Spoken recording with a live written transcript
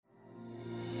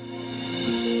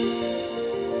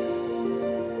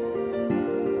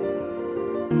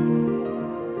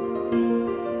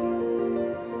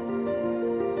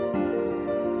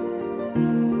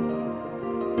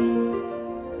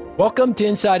Welcome to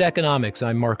Inside Economics.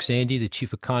 I'm Mark Zandi, the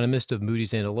chief economist of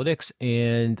Moody's Analytics,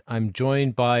 and I'm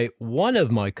joined by one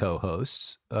of my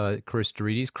co-hosts, Chris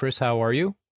Dourides. Chris, how are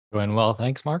you? Doing well,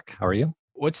 thanks, Mark. How are you?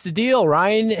 What's the deal?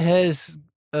 Ryan has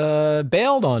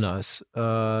bailed on us.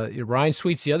 Ryan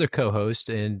Sweet's the other co-host,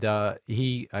 and I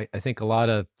think a lot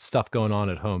of stuff going on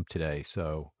at home today,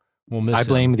 so we'll miss I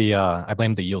blame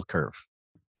him. the yield curve.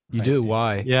 You do?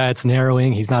 Why? Yeah, it's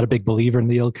narrowing. He's not a big believer in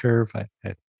the yield curve.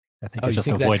 I think he's just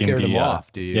avoiding that scared him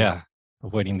off, do you? Yeah,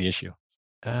 avoiding the issue.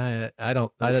 I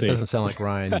don't. Let's That see. doesn't sound like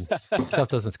Ryan. Stuff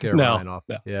doesn't scare No, Ryan off.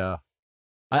 no. Yeah.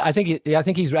 I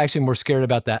think he's actually more scared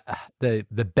about that the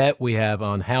bet we have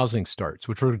on housing starts,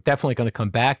 which we're definitely going to come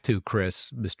back to,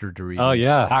 Chris, Mr. Dourides. Oh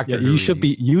yeah, Dr. You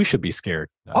Dourides. should be scared.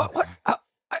 What?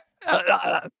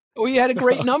 We had a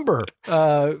great number.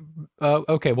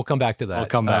 Okay, we'll come back to that. I'll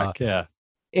come back. Yeah.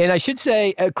 And I should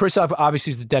say, Chris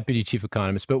obviously is the deputy chief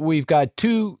economist, but we've got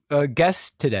two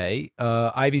guests today,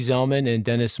 Ivy Zellman and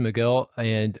Dennis McGill,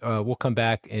 and we'll come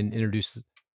back and introduce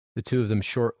the two of them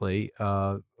shortly.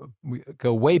 We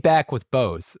go way back with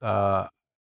both. I'm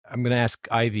going to ask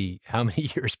Ivy how many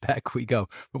years back we go,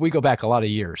 but we go back a lot of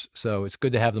years. So it's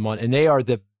good to have them on. And they are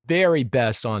the very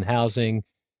best on housing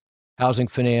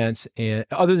finance. And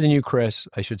other than you, Chris,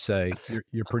 I should say,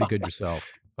 you're pretty good yourself.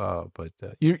 But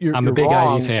I'm a big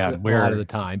Ivy fan. A lot of the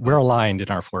time. We're aligned in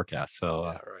our forecast. So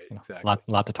right, exactly.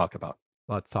 Lot to talk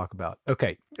about.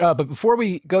 Okay. But before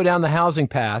we go down the housing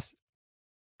path,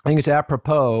 I think it's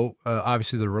apropos,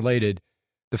 obviously they're related.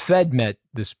 The Fed met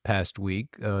this past week,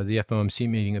 the FOMC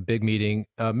meeting, a big meeting.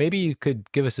 Maybe you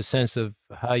could give us a sense of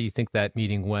how you think that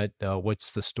meeting went.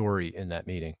 What's the story in that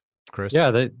meeting, Chris? Yeah,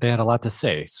 they had a lot to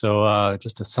say. So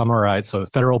just to summarize, so the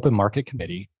Federal Open Market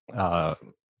Committee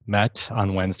met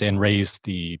on Wednesday and raised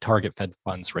the target Fed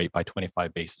funds rate by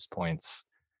 25 basis points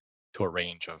to a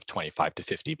range of 25 to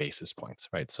 50 basis points,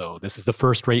 right? So this is the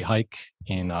first rate hike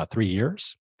in 3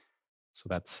 years. So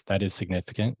that is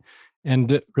significant.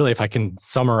 And really, if I can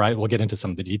summarize, we'll get into some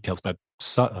of the details, but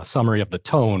a summary of the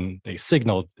tone, they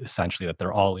signaled essentially that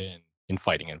they're all in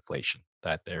fighting inflation,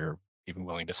 that they're even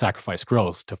willing to sacrifice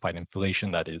growth to fight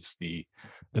inflation. That is the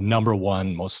number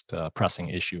one most pressing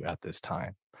issue at this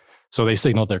time. So they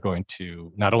signaled they're going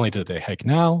to, not only do they hike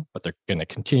now, but they're going to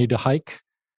continue to hike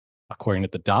according to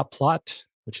the dot plot,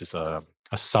 which is a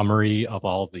summary of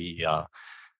all the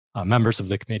members of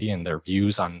the committee and their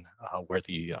views on where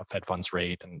the Fed funds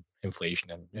rate and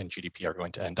inflation and GDP are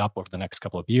going to end up over the next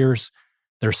couple of years.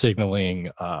 They're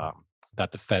signaling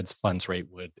that the Fed's funds rate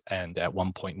would end at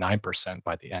 1.9%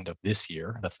 by the end of this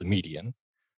year. That's the median.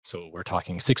 So we're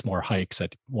talking 6 more hikes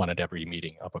at one at every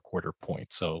meeting of a quarter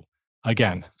point. So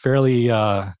again, fairly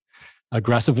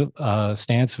aggressive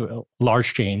stance,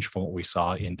 large change from what we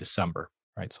saw in December,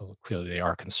 right? So clearly they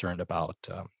are concerned about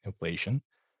inflation.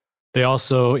 They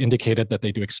also indicated that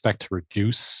they do expect to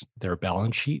reduce their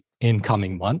balance sheet in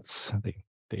coming months.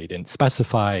 They didn't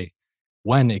specify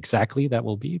when exactly that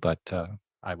will be, but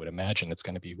I would imagine it's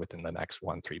going to be within the next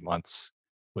 1-3 months,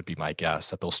 would be my guess,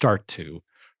 that they'll start to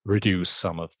reduce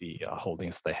some of the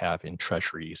holdings they have in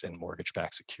treasuries and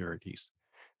mortgage-backed securities.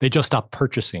 They just stopped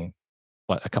purchasing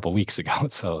a couple of weeks ago,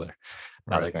 so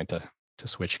they're going to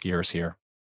switch gears here.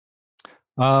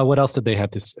 What else did they have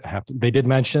to have? They did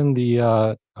mention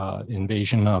the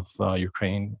invasion of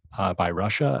Ukraine by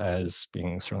Russia as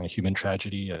being certainly a human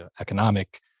tragedy,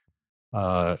 economic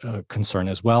concern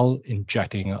as well,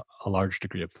 injecting a large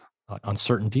degree of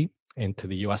uncertainty into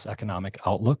the U.S. economic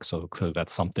outlook. So clearly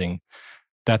that's something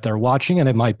that they're watching, and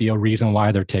it might be a reason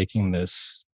why they're taking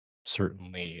this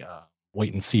certainly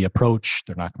wait and see approach.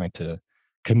 They're not going to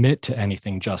commit to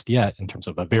anything just yet in terms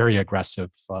of a very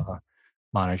aggressive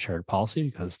monetary policy,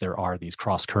 because there are these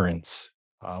cross currents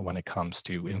when it comes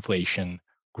to inflation,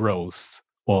 growth,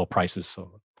 oil prices,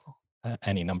 so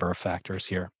any number of factors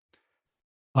here.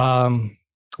 One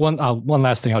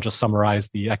last thing, I'll just summarize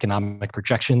the economic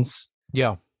projections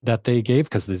that they gave,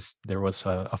 because there was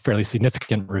a fairly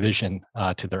significant revision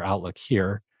to their outlook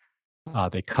here.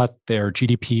 They cut their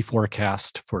GDP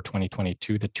forecast for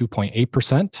 2022 to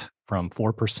 2.8% from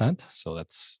 4%, so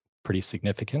that's pretty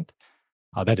significant.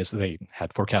 That is, they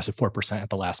had forecasted 4% at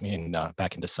the last meeting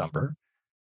back in December,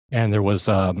 and there was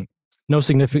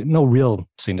no real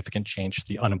significant change to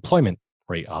the unemployment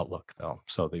rate outlook, though.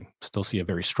 So they still see a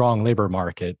very strong labor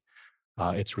market.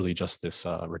 It's really just this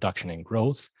reduction in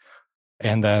growth,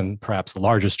 and then perhaps the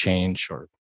largest change, or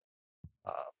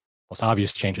most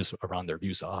obvious changes, around their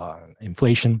views on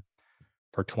inflation.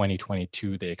 For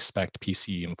 2022, they expect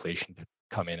PCE inflation to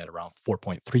come in at around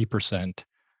 4.3%.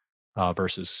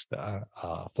 Versus the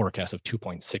forecast of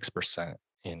 2.6%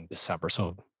 in December.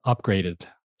 So upgraded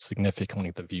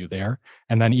significantly the view there.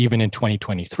 And then even in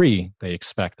 2023, they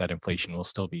expect that inflation will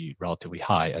still be relatively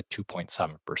high at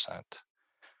 2.7%.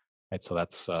 Right, so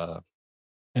that's an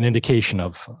indication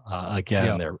of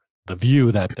again the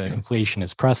view that the inflation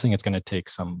is pressing. It's going to take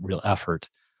some real effort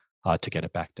to get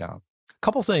it back down.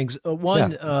 Couple things.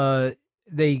 One,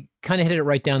 they kind of hit it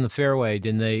right down the fairway,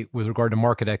 didn't they, with regard to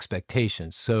market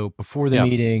expectations? So before the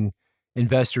meeting,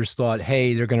 investors thought,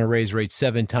 hey, they're going to raise rates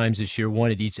 7 times this year,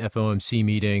 one at each FOMC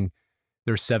meeting.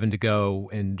 There's 7 to go,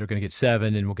 and they're going to get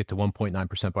 7, and we'll get to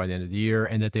 1.9% by the end of the year,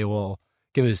 and that they will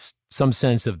give us some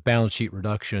sense of balance sheet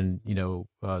reduction,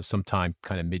 sometime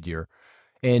kind of mid-year.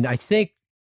 And I think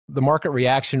the market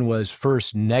reaction was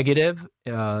first negative.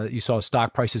 You saw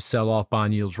stock prices sell off,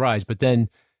 bond yields rise, but then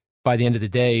by the end of the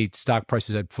day, stock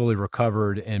prices had fully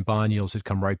recovered and bond yields had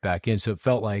come right back in. So it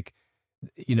felt like,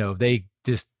 they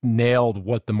just nailed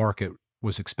what the market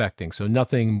was expecting. So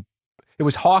nothing, it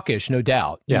was hawkish, no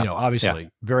doubt, obviously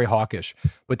very hawkish,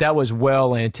 but that was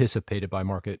well anticipated by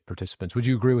market participants. Would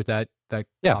you agree with that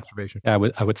observation? Yeah,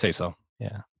 I would say so.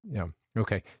 Yeah. Yeah.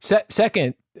 Okay.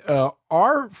 Second,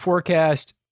 our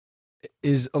forecast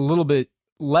is a little bit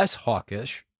less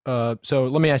hawkish. So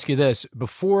let me ask you this.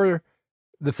 Before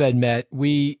the Fed met,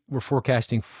 we were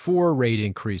forecasting 4 rate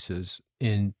increases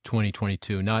in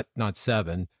 2022, not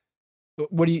 7.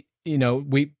 What do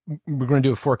we're going to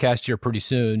do a forecast here pretty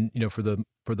soon, for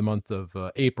the month of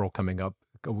April coming up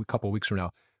a couple of weeks from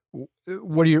now.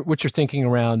 What's your thinking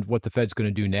around what the Fed's going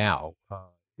to do now?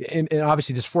 And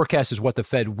obviously this forecast is what the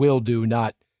Fed will do,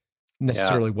 not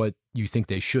necessarily what you think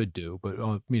they should do, but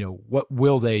what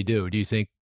will they do? Do you think,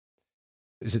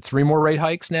 is it 3 more rate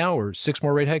hikes now or 6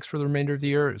 more rate hikes for the remainder of the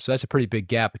year? So that's a pretty big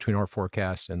gap between our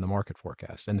forecast and the market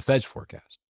forecast and the Fed's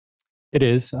forecast. It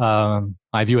is.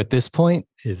 My view at this point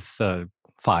is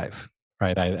 5,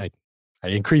 right? I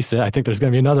increase it. I think there's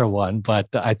going to be another one, but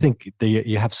I think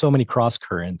you have so many cross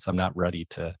currents. I'm not ready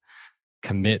to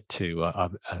commit to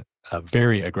a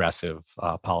very aggressive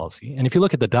policy. And if you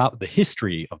look at the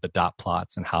history of the dot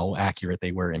plots and how accurate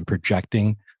they were in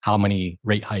projecting how many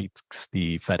rate hikes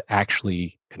the Fed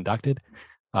actually conducted,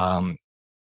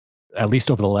 at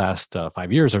least over the last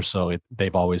 5 years or so,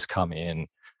 they've always come in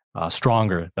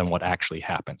stronger than what actually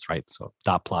happens, right? So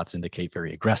dot plots indicate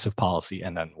very aggressive policy,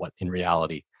 and then what in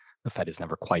reality the Fed is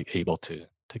never quite able to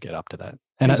get up to that.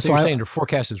 And so you're saying their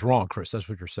forecast is wrong, Chris. That's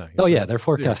what you're saying. Their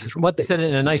forecast is what they said it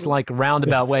in a nice,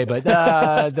 roundabout way, but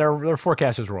their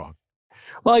forecast is wrong.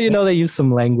 Well, they use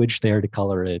some language there to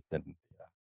color it, and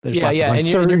there's lots of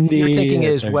uncertainty. And your thinking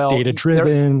is, data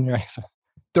driven. Right?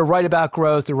 They're right about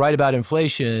growth. They're right about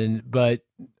inflation, but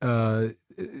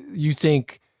you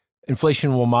think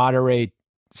inflation will moderate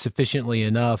sufficiently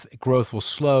enough, growth will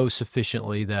slow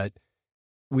sufficiently that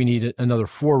we need another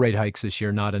 4 rate hikes this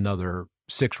year, not another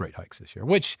 6 rate hikes this year,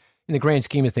 which in the grand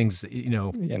scheme of things,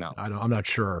 I'm not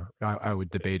sure. I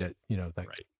would debate it,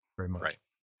 very much. Right.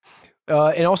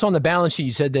 And also on the balance sheet,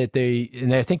 you said that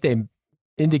I think they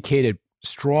indicated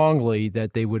strongly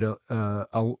that they would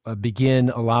begin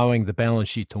allowing the balance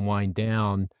sheet to wind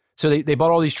down. So they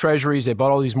bought all these treasuries, they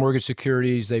bought all these mortgage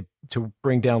securities, to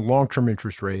bring down long-term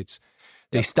interest rates.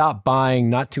 They stopped buying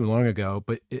not too long ago,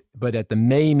 but at the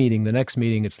May meeting, the next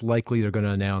meeting, it's likely they're going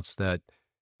to announce that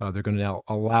they're going to now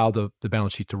allow the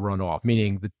balance sheet to run off,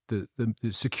 meaning the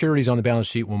securities on the balance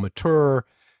sheet will mature.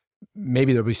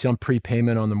 Maybe there'll be some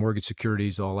prepayment on the mortgage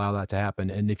securities. They'll allow that to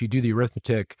happen. And if you do the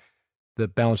arithmetic, the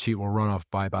balance sheet will run off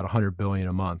by about $100 billion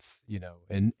a month,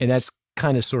 and that's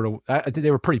kind of sort of, I think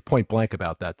they were pretty point blank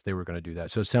about that they were going to do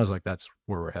that. So it sounds like that's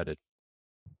where we're headed.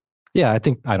 Yeah,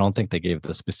 I don't think they gave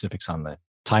the specifics on the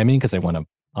timing because they want to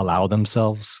allow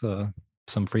themselves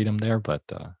some freedom there. But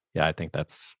I think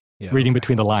that's reading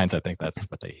between the lines. I think that's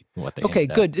what they. Okay,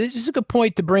 good. This is a good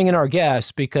point to bring in our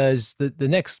guests because the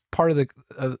next part of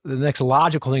the next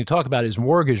logical thing to talk about is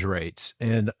mortgage rates,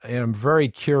 and I'm very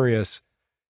curious,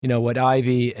 what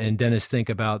Ivy and Dennis think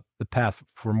about the path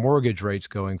for mortgage rates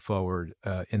going forward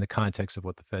in the context of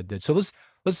what the Fed did. So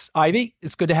let's Ivy,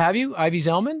 it's good to have you. Ivy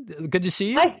Zellman, good to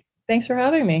see you. Hi. Thanks for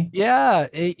having me. Yeah.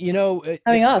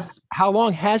 Having us. How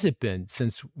long has it been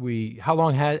since how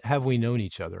long have we known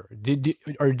each other?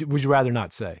 Or would you rather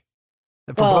not say?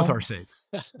 For both our sakes.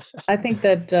 I think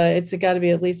that it's got to be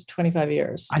at least 25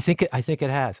 years. I think it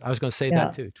has. I was going to say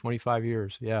that too. 25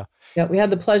 years. Yeah. Yeah. We had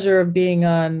the pleasure of being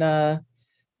on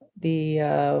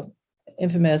the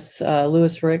infamous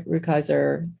Louis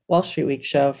Rukeyser Wall Street Week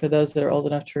show, for those that are old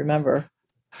enough to remember.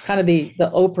 Kind of the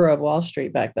Oprah of Wall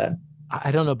Street back then. I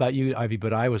don't know about you, Ivy,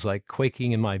 but I was like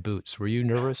quaking in my boots. Were you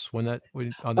nervous when on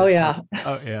that? Oh, yeah.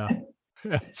 Oh, yeah.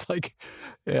 It's like,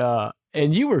 yeah.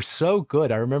 And you were so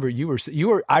good. I remember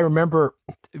I remember,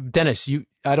 Dennis,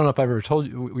 I don't know if I ever told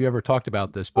you, we ever talked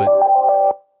about this, but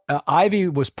Ivy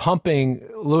was pumping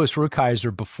Louis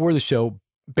Rukeyser before the show,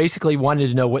 basically wanted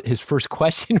to know what his first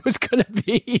question was going to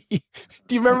be.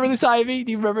 Do you remember this, Ivy?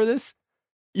 Do you remember this?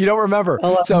 You don't remember.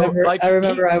 Oh, I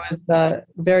remember I was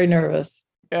very nervous.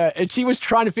 And she was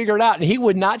trying to figure it out, and he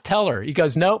would not tell her. He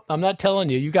goes, "Nope, I'm not telling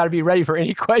you. You got to be ready for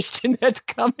any question that's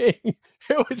coming."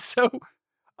 It was so.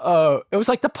 It was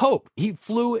like the Pope. He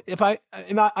flew.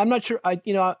 I'm not sure.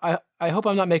 I hope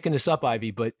I'm not making this up,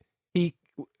 Ivy, but it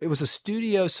was a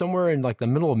studio somewhere in like the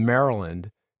middle of Maryland,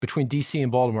 between DC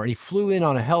and Baltimore, and he flew in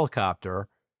on a helicopter.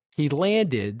 He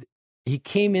landed. He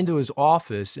came into his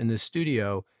office in the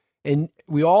studio, and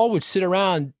we all would sit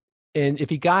around. And if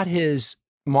he got his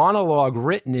monologue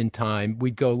written in time,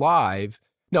 we'd go live.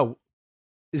 No,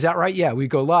 is that right? Yeah, we'd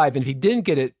go live. And if he didn't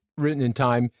get it written in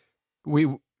time,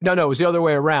 it was the other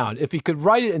way around. If he could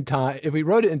write it in time, if we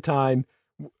wrote it in time,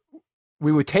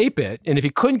 we would tape it. And if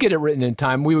he couldn't get it written in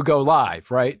time, we would go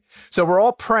live, right? So we're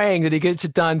all praying that he gets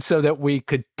it done so that we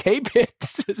could tape it.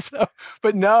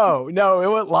 But no, it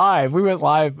went live. We went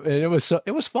live, and it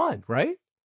was fun, right?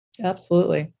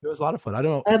 Absolutely. It was a lot of fun.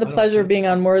 I had the pleasure of being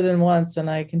on more than once, and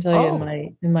I can tell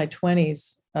you in my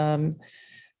 20s,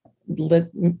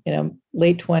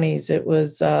 late 20s, it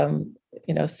was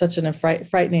such an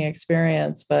frightening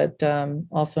experience, but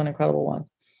also an incredible one.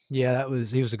 Yeah,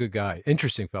 he was a good guy,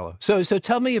 interesting fellow. So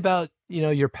tell me about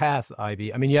your path,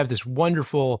 Ivy. I mean, you have this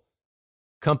wonderful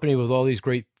company with all these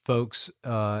great folks,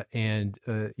 and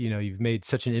you've made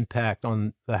such an impact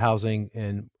on the housing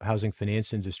and housing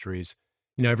finance industries.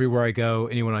 Everywhere I go,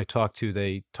 anyone I talk to,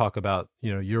 they talk about,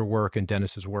 your work and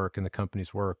Dennis's work and the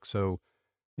company's work. So,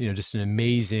 just an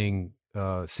amazing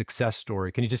success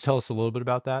story. Can you just tell us a little bit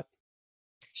about that?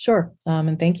 Sure.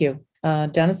 And thank you.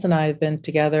 Dennis and I have been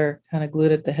together kind of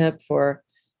glued at the hip for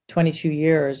 22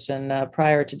 years. And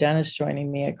prior to Dennis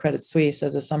joining me at Credit Suisse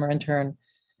as a summer intern,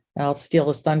 I'll steal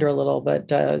his thunder a little, but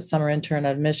summer intern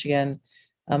out of Michigan,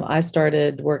 I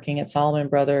started working at Salomon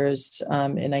Brothers in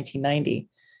 1990.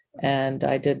 And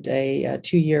I did a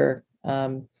 2-year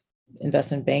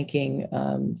investment banking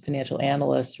financial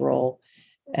analyst role,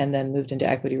 and then moved into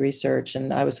equity research.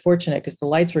 And I was fortunate because the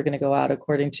lights were going to go out,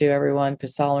 according to everyone,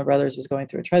 because Salomon Brothers was going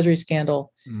through a treasury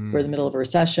scandal. We're in the middle of a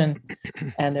recession,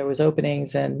 and there was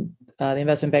openings, and the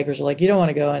investment bankers were like, "You don't want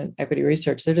to go in equity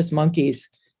research. They're just monkeys.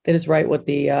 They just write what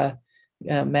the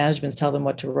managements tell them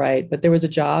what to write." But there was a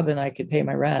job, and I could pay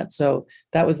my rent. So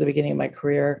that was the beginning of my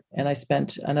career. And I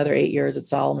spent another 8 years at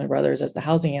Salomon Brothers as the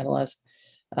housing analyst,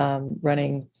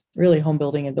 running really home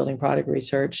building and building product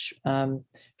research for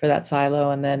that silo,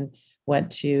 and then went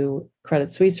to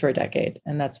Credit Suisse for a decade.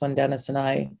 And that's when Dennis and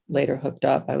I later hooked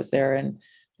up. I was there in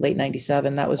late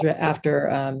 97. That was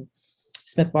after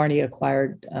Smith Barney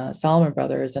acquired Salomon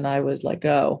Brothers, and I was let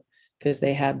go because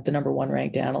they had the number 1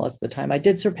 ranked analyst at the time. I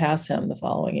did surpass him the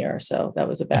following year, so that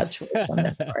was a bad choice on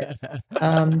their part.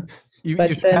 You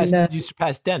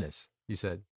surpassed Dennis, you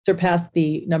said. Surpassed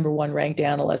the number 1 ranked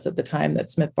analyst at the time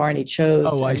that Smith Barney chose.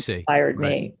 Oh, I see. Fired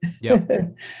me. Yeah.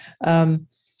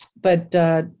 But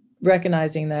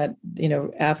recognizing that,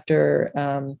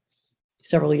 after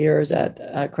several years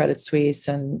at Credit Suisse,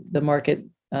 and the market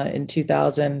in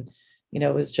 2000,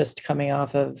 was just coming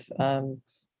off of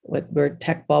what were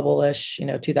tech bubble-ish,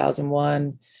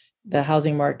 2001, the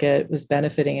housing market was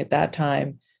benefiting at that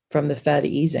time from the Fed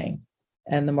easing.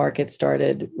 And the market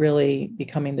started really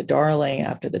becoming the darling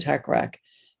after the tech wreck.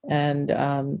 And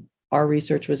our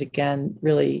research was, again,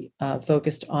 really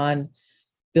focused on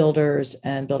builders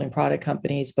and building product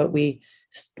companies, but we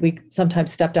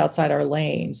sometimes stepped outside our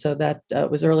lane. So that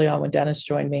was early on when Dennis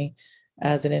joined me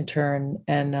as an intern.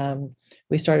 And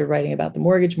we started writing about the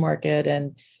mortgage market,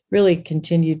 and really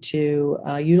continued to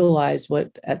utilize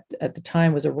what at the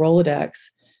time was a Rolodex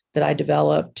that I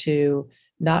developed to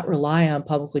not rely on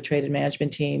publicly traded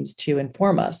management teams to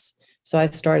inform us. So I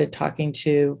started talking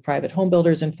to private home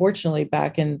builders. And fortunately,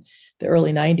 back in the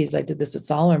early 90s, I did this at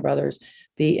Salomon Brothers.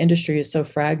 The industry is so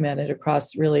fragmented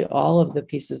across really all of the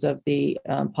pieces of the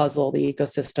puzzle, the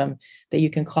ecosystem, that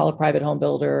you can call a private home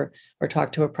builder or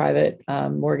talk to a private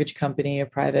mortgage company, a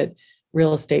private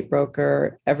real estate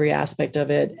broker, every aspect of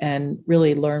it, and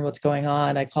really learn what's going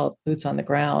on. I call it boots on the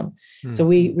ground. So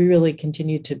we really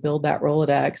continued to build that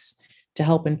Rolodex to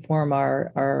help inform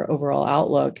our overall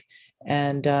outlook.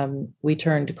 And we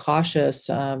turned cautious,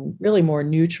 really more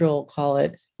neutral, call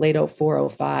it late 04,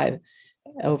 05,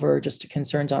 over just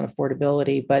concerns on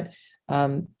affordability. But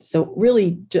so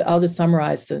really, I'll just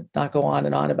summarize to not go on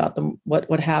and on about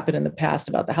what happened in the past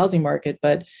about the housing market.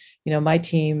 But, my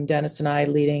team, Dennis and I,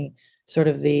 leading sort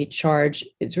of the charge.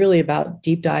 It's really about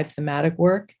deep dive thematic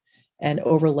work and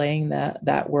overlaying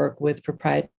that work with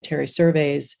proprietary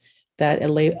surveys that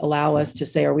allow us to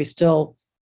say, are we still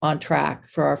on track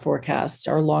for our forecast,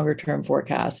 our longer term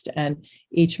forecast? And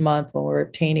each month when we're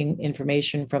obtaining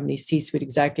information from these C-suite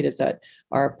executives that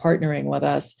are partnering with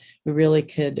us, we really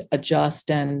could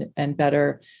adjust and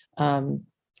better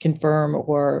confirm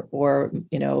or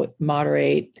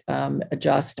moderate,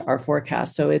 adjust our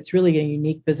forecast. So it's really a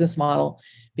unique business model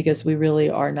because we really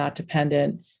are not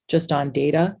dependent just on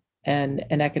data and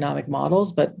economic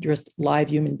models, but just live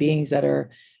human beings that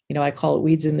are, I call it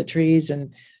weeds in the trees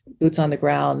and boots on the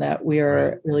ground, that we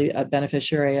are really a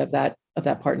beneficiary of that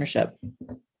partnership.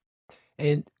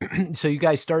 And so you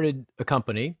guys started a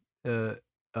company.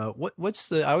 What's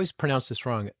the? I always pronounce this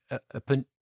wrong.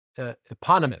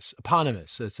 Eponymous.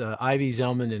 It's Ivy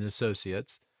Zelman and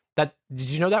Associates. Did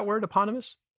you know that word,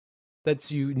 eponymous?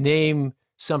 That's you name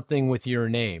something with your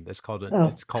name. That's called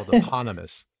It's called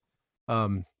eponymous.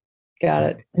 Got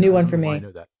it. A new one for me. I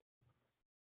know that.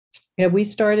 Yeah, we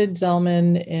started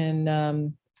Zelman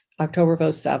in October of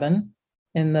 2007,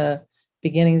 in the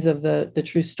beginnings of the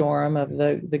true storm of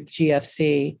the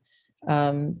GFC.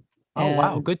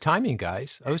 Wow, good timing,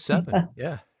 guys. 2007.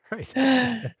 Yeah, right.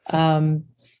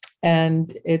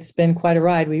 And it's been quite a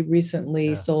ride. We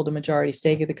recently sold a majority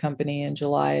stake of the company in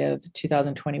July of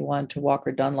 2021 to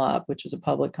Walker Dunlop, which is a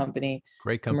public company,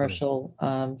 great company, commercial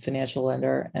financial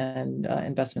lender and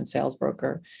investment sales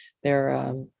broker.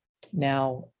 They're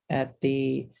now at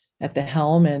the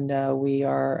helm, and we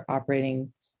are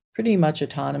operating pretty much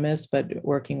autonomous, but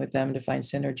working with them to find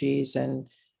synergies and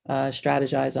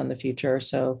strategize on the future.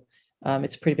 So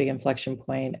it's a pretty big inflection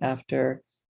point after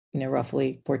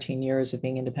roughly 14 years of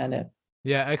being independent.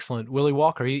 Yeah, excellent. Willie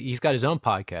Walker, he's got his own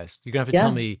podcast. You're gonna have to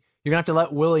tell me. You're gonna have to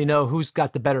let Willie know who's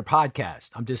got the better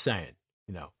podcast. I'm just saying,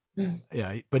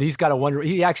 Yeah, but he's got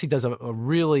he actually does a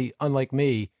really, unlike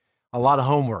me, a lot of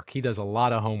homework. He does a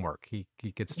lot of homework. He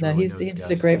gets to he's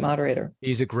a great moderator.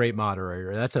 He's a great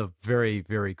moderator. That's a very,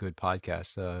 very good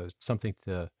podcast. Something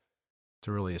to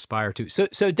really aspire to.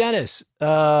 So Dennis,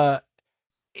 Ivy,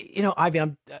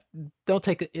 don't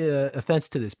take offense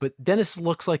to this, but Dennis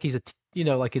looks like he's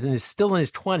still in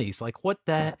his 20s. Like, what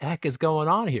the heck is going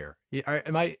on here?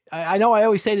 I know I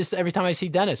always say this every time I see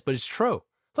Dennis, but it's true.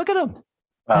 Look at him.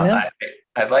 Well,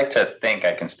 I'd like to think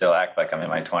I can still act like I'm in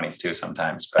my 20s too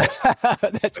sometimes, but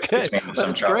that's good.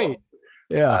 That's great.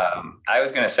 Yeah. I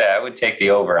was going to say I would take the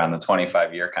over on the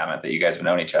 25-year comment that you guys have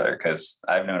known each other, because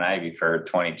I've known Ivy for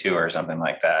 22 or something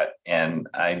like that, and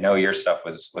I know your stuff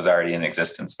was already in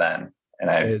existence then. And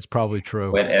it's probably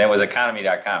true. And it was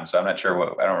economy.com, so I'm not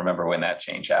sure I don't remember when that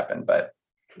change happened, but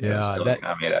it was still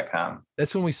economy.com.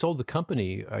 That's when we sold the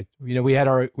company. We had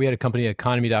a company at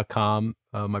economy.com.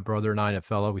 My brother and I and a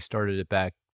fellow, we started it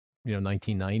back,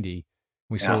 1990.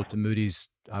 We sold it to Moody's,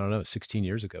 I don't know, 16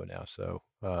 years ago now. So,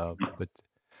 so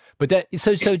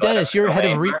Dennis, you're head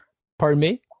of pardon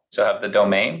me? So have the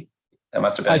domain? That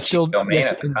must have been a domain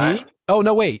yes, at the indeed. time. Oh,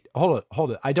 no, wait, hold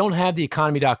it. I don't have the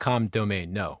economy.com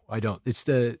domain. No, I don't. It's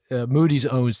the Moody's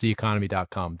owns the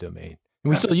economy.com domain. And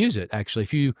we still use it, actually.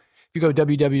 If you go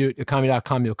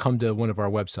www.economy.com, you'll come to one of our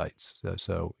websites.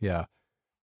 So yeah.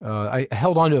 I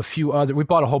held on to a few other. We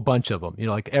bought a whole bunch of them.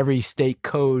 Like every state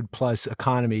code plus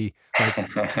economy,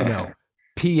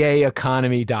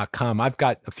 paeconomy.com. I've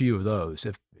got a few of those.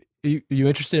 If you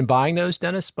interested in buying those,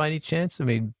 Dennis, by any chance? I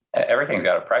mean, everything's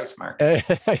got a price, Mark. I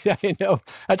know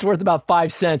that's worth about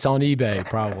 5 cents on eBay,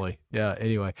 probably. Yeah.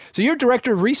 Anyway, so you're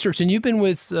director of research, and you've been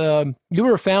with. You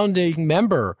were a founding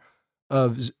member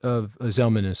of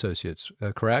Zelman & Associates,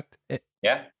 correct?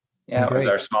 Yeah. It was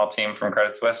our small team from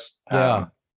Credit Suisse. Yeah.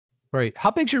 Right.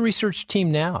 How big's your research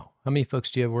team now? How many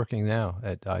folks do you have working now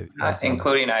at Ivy?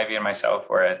 Including Ivy and myself,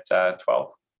 we're at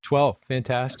 12. 12.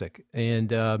 Fantastic.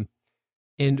 And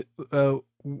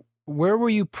where were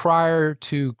you prior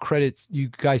to Credit? You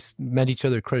guys met each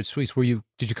other at Credit Suisse.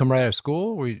 Did you come right out of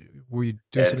school? Were you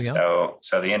doing something else?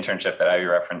 So the internship that Ivy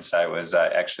referenced, I was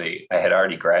I had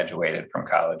already graduated from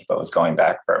college, but was going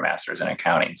back for a master's in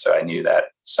accounting. So I knew that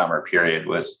summer period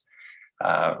was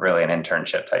really an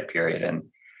internship type period. And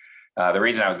the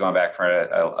reason I was going back for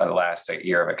a last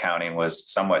year of accounting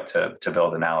was somewhat to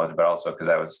build the knowledge, but also because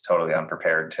I was totally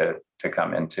unprepared to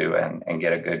come into and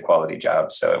get a good quality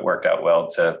job. So it worked out well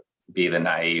to be the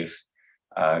naive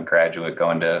graduate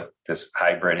going to this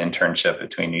hybrid internship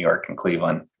between New York and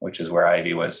Cleveland, which is where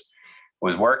Ivy was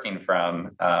working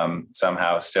from,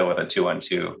 somehow still with a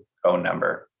 212 phone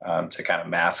number to kind of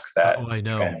mask that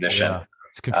transition. Yeah.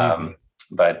 It's confusing.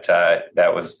 But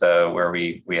that was where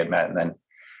we had met, and then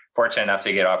fortunate enough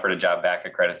to get offered a job back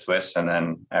at Credit Suisse. And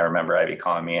then I remember Ivy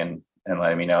calling me and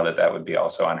letting me know that that would be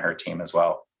also on her team as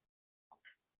well.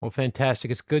 Well,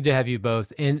 fantastic. It's good to have you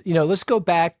both. And, let's go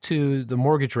back to the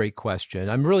mortgage rate question.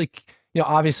 I'm really,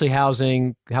 obviously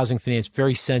housing finance,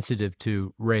 very sensitive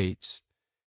to rates.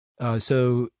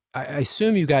 So I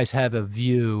assume you guys have a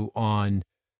view on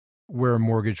where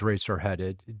mortgage rates are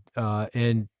headed.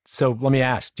 And so let me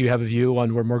ask, do you have a view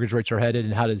on where mortgage rates are headed,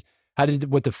 and how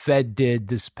did what the Fed did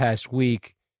this past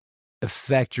week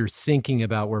affect your thinking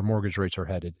about where mortgage rates are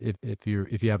headed, if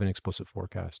you have an explicit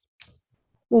forecast?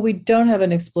 Well, we don't have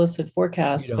an explicit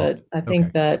forecast, but I think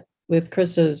Okay. that with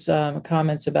Chris's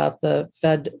comments about the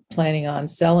Fed planning on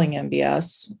selling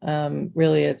MBS,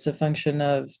 really it's a function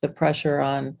of the pressure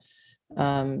on,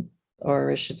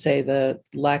 or I should say the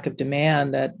lack of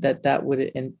demand that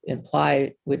would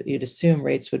imply, you'd assume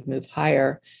rates would move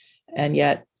higher. And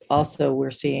yet also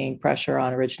we're seeing pressure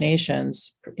on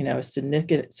originations,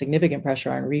 significant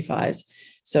pressure on refis.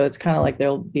 So it's kind of like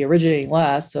they'll be originating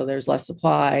less, so there's less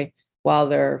supply while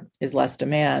there is less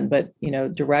demand. But,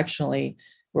 directionally,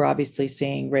 we're obviously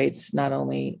seeing rates not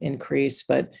only increase,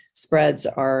 but spreads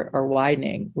are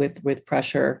widening with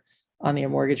pressure on the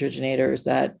mortgage originators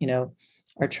that,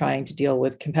 are trying to deal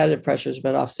with competitive pressures,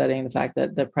 but offsetting the fact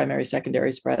that the primary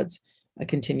secondary spreads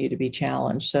continue to be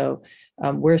challenged. So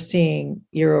we're seeing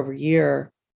year over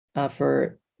year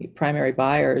for primary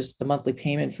buyers, the monthly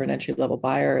payment for an entry level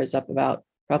buyer is up about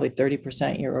probably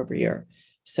 30% year over year.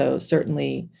 So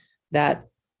certainly that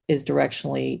is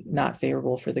directionally not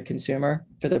favorable for the consumer,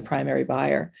 for the primary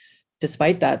buyer.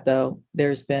 Despite that, though,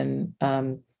 there's been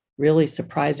really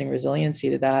surprising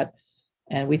resiliency to that.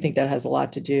 And we think that has a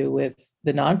lot to do with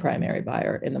the non-primary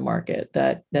buyer in the market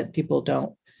that people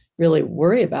don't really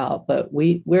worry about, but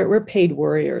we're paid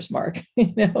worriers, Mark.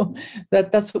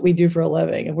 That's what we do for a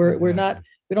living. And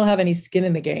we don't have any skin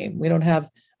in the game. We don't have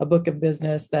a book of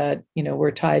business that,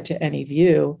 we're tied to any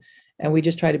view. And we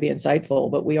just try to be insightful,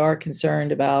 but we are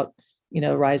concerned about,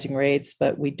 rising rates,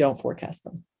 but we don't forecast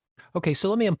them. Okay, so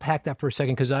let me unpack that for a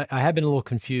second, because I have been a little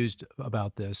confused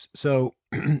about this. So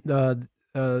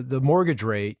the mortgage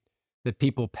rate that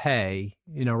people pay,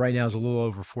 right now is a little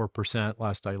over 4%.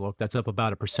 Last I looked, that's up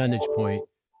about a percentage point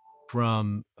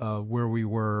from where we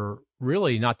were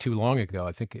really not too long ago.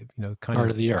 I think, kind Part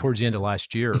of the year. Towards the end of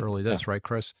last year, early this, right,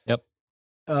 Chris? Yep.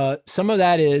 Some of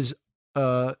that is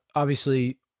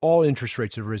obviously all interest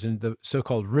rates have risen. The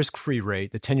so-called risk-free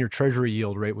rate, the 10-year Treasury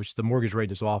yield rate, which the mortgage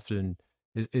rate is often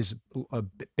is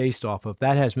based off of,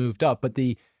 that has moved up. But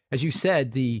as you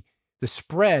said, the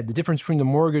spread, the difference between the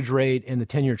mortgage rate and the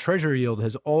 10-year Treasury yield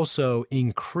has also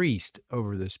increased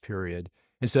over this period.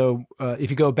 And so if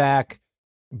you go back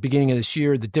beginning of this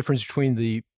year, the difference between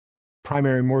the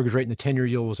primary mortgage rate and the 10-year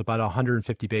yield was about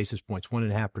 150 basis points,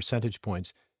 1.5 percentage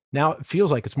points. Now it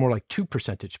feels like it's more like 2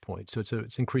 percentage points. So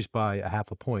it's increased by a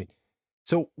half a point.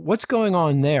 So what's going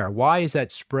on there? Why is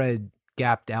that spread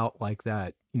gapped out like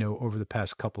that, over the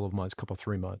past couple of months,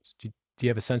 3 months? Do you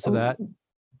have a sense of that?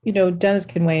 Dennis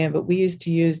can weigh in, but we used to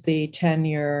use the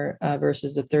 10-year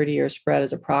versus the 30-year spread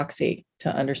as a proxy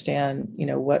to understand,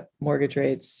 what mortgage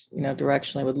rates,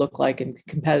 directionally would look like and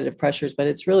competitive pressures. But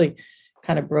it's really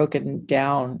kind of broken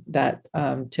down that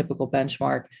typical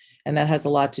benchmark. And that has a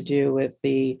lot to do with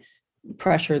the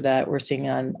pressure that we're seeing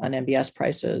on MBS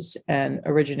prices and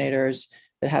originators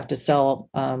that have to sell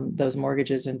those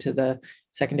mortgages into the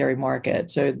secondary market.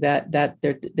 So that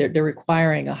they're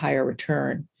requiring a higher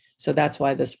return. So that's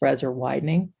why the spreads are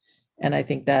widening. And I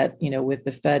think that, with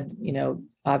the Fed,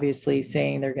 obviously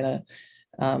saying they're going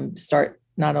to start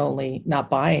not only not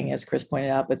buying, as Chris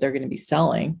pointed out, but they're going to be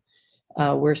selling.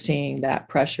 We're seeing that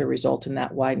pressure result in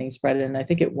that widening spread. And I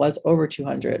think it was over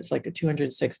 200. It's like a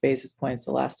 206 basis points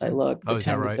the last I looked. Oh, is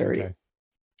that right? 30. Okay.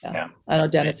 Yeah. I know,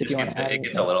 Dennis, if you want to add it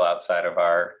gets a little outside of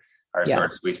our sort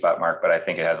of sweet spot, Mark, but I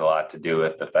think it has a lot to do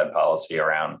with the Fed policy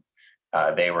around.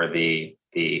 They were the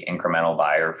incremental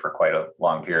buyer for quite a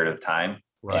long period of time,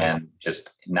 right, and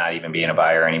just not even being a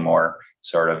buyer anymore.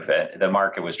 Sort of the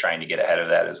market was trying to get ahead of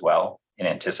that as well, in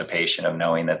anticipation of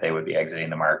knowing that they would be exiting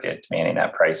the market, demanding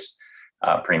that price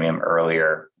premium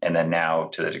earlier. And then now,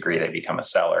 to the degree they become a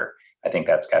seller, I think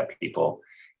that's got people,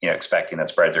 expecting that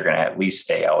spreads are going to at least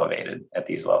stay elevated at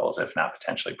these levels, if not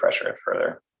potentially pressure it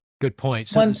further. Good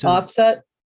point. One offset,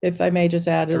 if I may just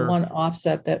add, Sure. One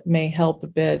offset that may help a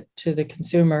bit to the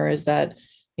consumer is that,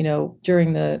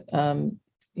 during the,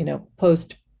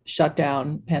 post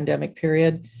shutdown pandemic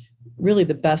period, really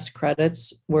the best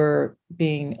credits were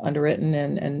being underwritten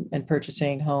and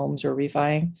purchasing homes or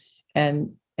refining. And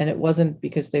it wasn't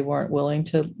because they weren't willing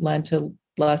to lend to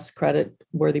less credit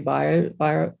worthy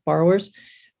borrowers,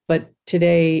 But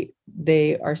today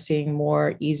they are seeing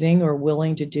more easing or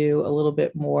willing to do a little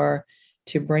bit more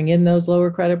to bring in those lower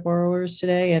credit borrowers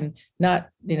today, and not,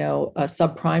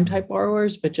 subprime type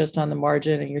borrowers, but just on the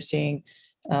margin. And you're seeing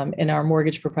in our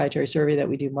mortgage proprietary survey that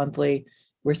we do monthly,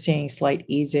 we're seeing slight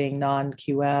easing,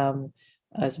 non-QM,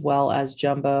 as well as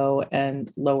jumbo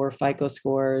and lower FICO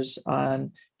scores on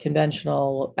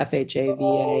conventional FHA,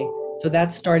 VA. So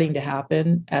that's starting to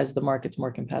happen as the market's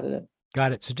more competitive.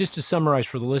 Got it. So just to summarize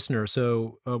for the listener,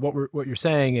 so what you're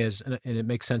saying is, and it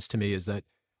makes sense to me, is that,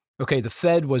 okay, the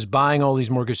Fed was buying all these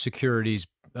mortgage securities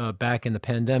back in the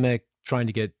pandemic, trying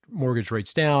to get mortgage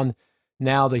rates down.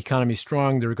 Now the economy's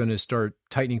strong. They're going to start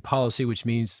tightening policy, which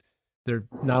means they're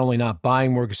not only not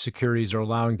buying mortgage securities or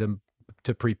allowing them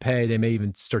to prepay, they may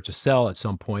even start to sell at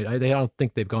some point. I don't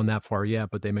think they've gone that far yet,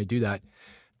 but they may do that.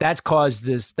 That's caused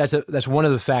this. That's one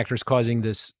of the factors causing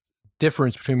this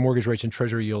difference between mortgage rates and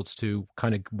treasury yields to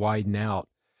kind of widen out.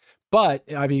 But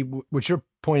I mean, what you're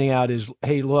pointing out is,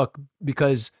 hey, look,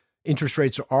 because interest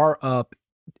rates are up,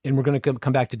 and we're going to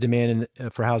come back to demand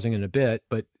for housing in a bit,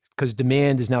 but because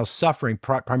demand is now suffering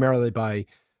primarily by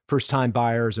first-time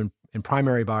buyers and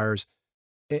primary buyers,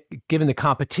 given the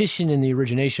competition in the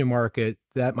origination market,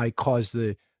 that might cause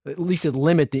at least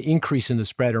limit the increase in the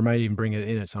spread, or might even bring it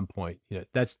in at some point.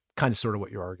 That's kind of sort of what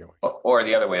you're arguing. Or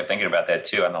the other way of thinking about that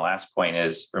too, on the last point,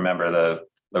 is remember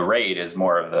the rate is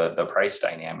more of the price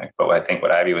dynamic. But I think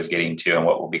what Ivy was getting to, and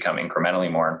what will become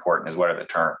incrementally more important, is what are the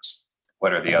terms?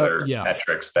 What are the other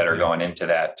metrics that are going into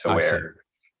that, to where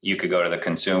you could go to the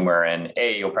consumer and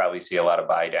you'll probably see a lot of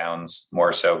buy downs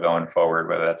more so going forward,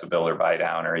 whether that's a builder buy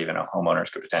down or even a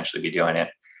homeowners could potentially be doing it.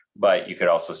 But you could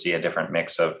also see a different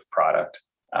mix of product.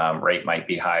 Rate might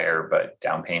be higher, but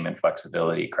down payment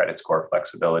flexibility, credit score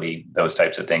flexibility, those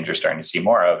types of things you're starting to see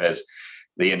more of, as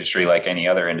the industry, like any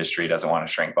other industry, doesn't want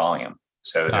to shrink volume.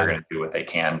 So they're going to do what they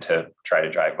can to try to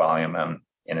drive volume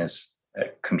in as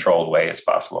controlled way as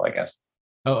possible, I guess.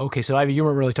 Oh, okay. So Ivy, you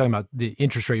weren't really talking about the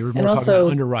interest rate. You were more talking about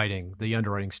underwriting, the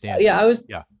underwriting standard. I was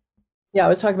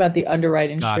talking about the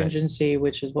underwriting stringency,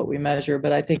 which is what we measure.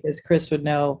 But I think, as Chris would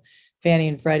know, Fannie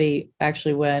and Freddie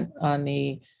actually went on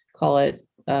the, call it,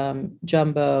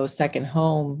 jumbo second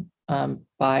home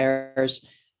buyers,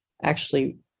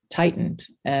 actually tightened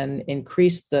and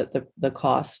increased the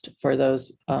cost for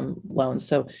those loans.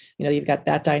 So, you've got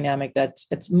that dynamic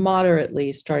it's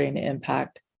moderately starting to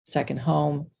impact second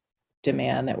home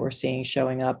demand that we're seeing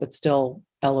showing up, but still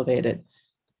elevated.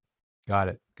 Got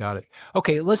it.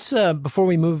 Okay, let's before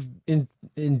we move in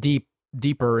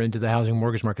deeper into the housing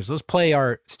mortgage markets, let's play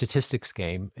our statistics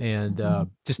game. And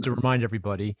just to remind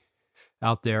everybody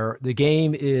out there, the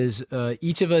game is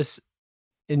each of us,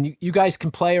 and you guys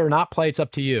can play or not play. It's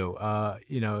up to you.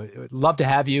 Love to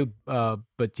have you,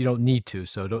 but you don't need to.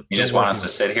 So don't. You just want us to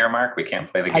sit here, Mark? We can't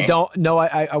play the game. I don't. No,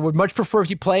 I would much prefer if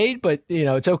you played, but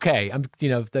it's okay. I'm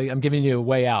giving you a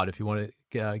way out if you want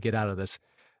to get out of this.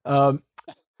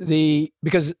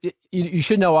 Because you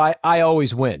should know I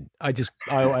always win. I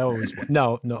always win.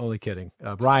 No, only kidding.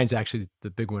 Ryan's actually the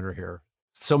big winner here.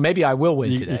 So maybe I will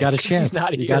win today. You got a chance.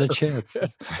 You got a chance.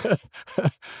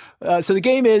 So the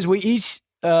game is, we each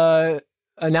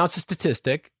announce a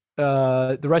statistic.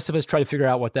 The rest of us try to figure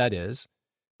out what that is.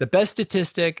 The best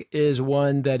statistic is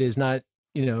one that is not,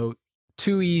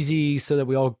 too easy so that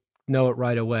we all know it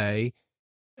right away.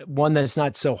 One that's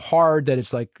not so hard that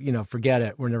it's like, forget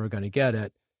it, we're never going to get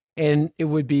it. And it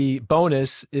would be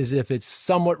bonus is if it's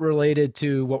somewhat related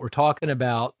to what we're talking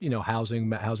about,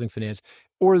 housing finance,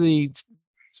 or the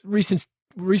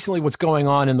recently what's going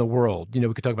on in the world. We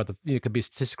could talk about it could be a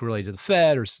statistic related to the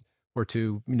Fed or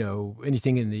to,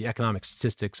 anything in the economic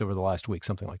statistics over the last week,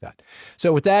 something like that.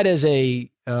 So with that as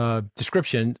a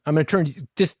description, I'm going to turn,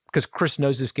 just because Chris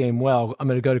knows this game well, I'm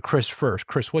going to go to Chris first.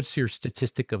 Chris, what's your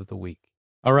statistic of the week?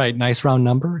 All right. Nice round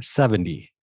number,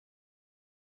 70.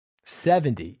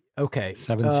 70. Okay.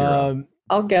 70.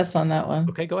 I'll guess on that one.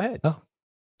 Okay, go ahead.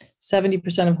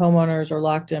 70% of homeowners are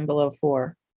locked in below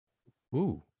 4.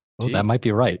 Ooh. Well, that might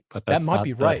be right, but that might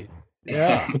be right.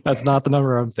 Yeah. That's not the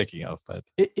number I'm thinking of. But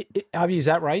Avi, is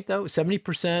that right though?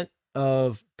 70%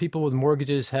 of people with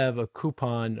mortgages have a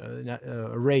coupon,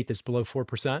 a rate that's below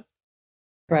 4%.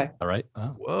 Correct. All right.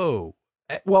 Whoa.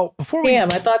 Well, before we, I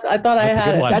thought I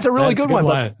had it. That's a really good one.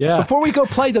 But yeah. Before we go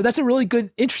play though, that's a really good,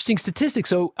 interesting statistic.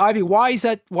 So, Ivy, why is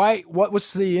that?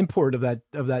 What's the import of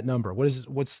that number?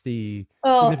 What's the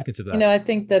significance of that? I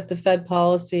think that the Fed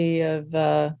policy of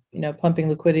pumping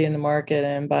liquidity in the market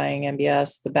and buying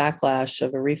MBS, the backlash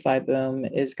of a refi boom,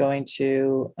 is going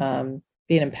to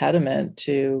be an impediment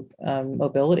to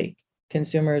mobility.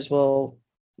 Consumers will,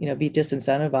 be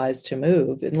disincentivized to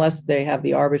move unless they have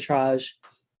the arbitrage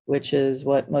which is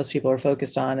what most people are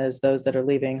focused on, is those that are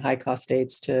leaving high-cost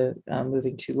states to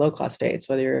moving to low-cost states,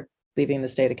 whether you're leaving the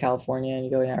state of California and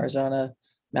you go to Arizona,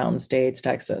 mountain states,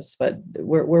 Texas. But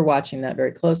we're watching that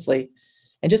very closely.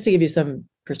 And just to give you some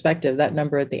perspective, that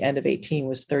number at the end of 18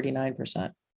 was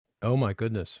 39%. Oh my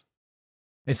goodness.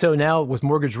 And so now with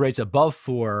mortgage rates above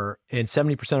 4 and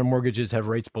 70% of mortgages have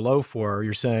rates below 4,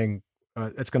 you're saying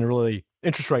it's going to really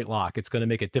interest rate lock. It's going to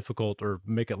make it difficult or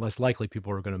make it less likely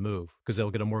people are going to move because they'll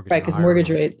get a mortgage. Right, because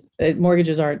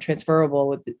mortgages aren't transferable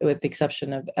with the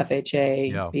exception of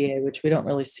FHA, VA, which we don't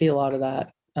really see a lot of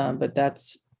that. But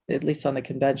that's, at least on the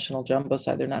conventional jumbo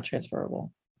side, they're not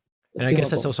transferable. And I guess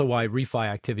that's also why refi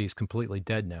activity is completely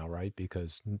dead now, right?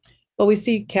 Because we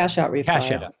see cash out refi.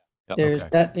 Cash out. There's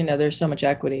there's so much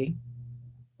equity.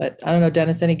 But I don't know,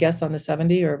 Dennis, any guess on the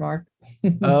 70 or Mark?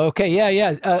 Okay,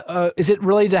 yeah. Is it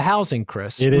related to housing,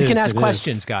 Chris? We can ask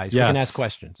questions, guys. Yes, we can ask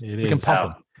questions. We can is.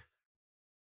 pump them.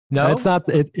 No, it's not.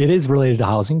 It is related to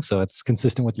housing, so it's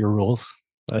consistent with your rules.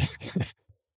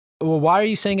 Well, why are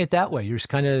you saying it that way? You're just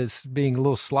kind of being a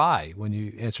little sly when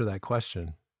you answer that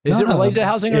question. Is it related to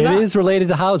housing or not? It is related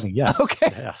to housing, yes.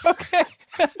 Okay. Yes. Okay.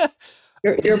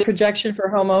 Your projection for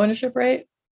home ownership rate?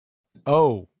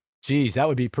 Oh, geez, that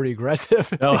would be pretty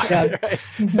aggressive. No.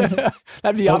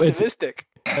 That'd be optimistic.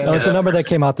 No, it's a number that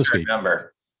came out this week.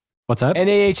 Number. What's that?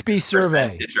 NAHB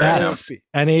survey. Yes.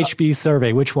 NAHB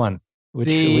survey. Which one? Which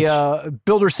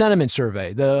builder sentiment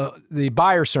survey, the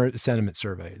buyer sentiment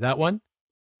survey. That one?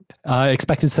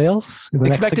 Expected sales.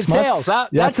 Expected sales.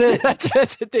 That's it.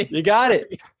 That's it. You got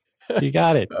it. You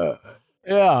got it.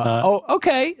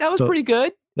 Okay. That was pretty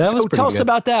good. Tell us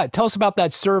about that. Tell us about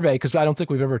that survey, because I don't think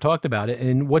we've ever talked about it.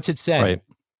 And what's it say? Right.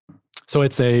 So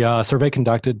it's a survey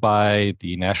conducted by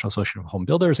the National Association of Home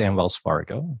Builders and Wells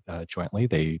Fargo jointly.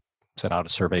 They sent out a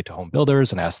survey to home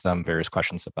builders and asked them various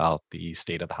questions about the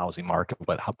state of the housing market,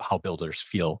 how builders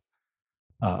feel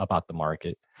about the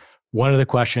market. One of the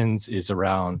questions is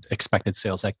around expected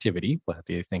sales activity. What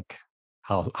do you think?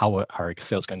 How are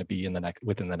sales going to be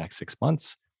within the next 6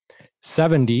 months?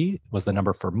 70 was the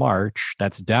number for March.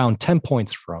 That's down 10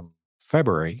 points from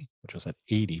February, which was at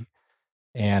 80.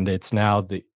 And it's now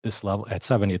this level at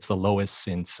 70. It's the lowest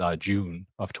since June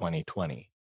of 2020.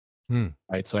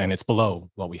 Right. So, and it's below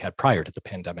what we had prior to the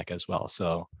pandemic as well.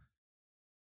 So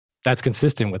that's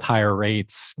consistent with higher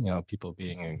rates, people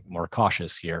being more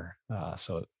cautious here.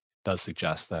 So it does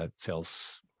suggest that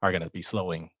sales are going to be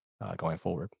slowing going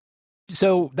forward.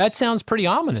 So that sounds pretty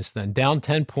ominous then. Down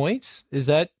 10 points? Is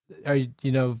that,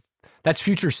 that's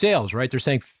future sales, right? They're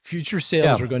saying future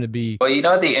sales are going to be.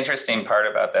 Well, the interesting part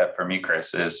about that for me,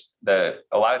 Chris, is a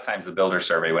lot of times the builder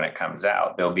survey, when it comes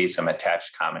out, there'll be some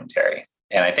attached commentary.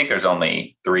 And I think there's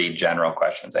only 3 general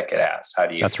questions I could ask. How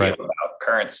do you feel about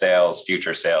current sales,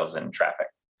 future sales, and traffic?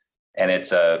 And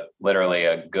it's literally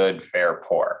a good, fair,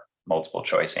 poor multiple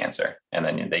choice answer. And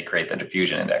then they create the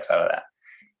diffusion index out of that.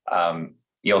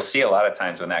 You'll see a lot of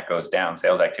times when that goes down,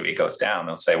 sales activity goes down,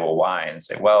 they'll say, well, why? And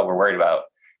say, well, we're worried about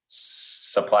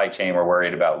supply chain. We're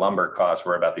worried about lumber costs.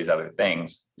 We're worried about these other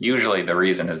things. Usually the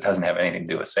reason doesn't have anything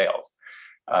to do with sales,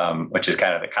 which is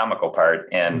kind of the comical part.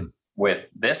 And with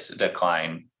this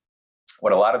decline,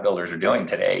 what a lot of builders are doing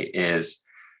today is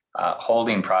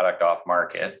holding product off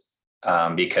market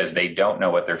because they don't know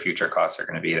what their future costs are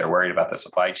going to be. They're worried about the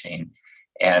supply chain,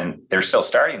 and they're still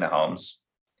starting the homes.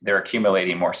 They're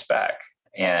accumulating more spec,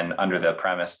 and under the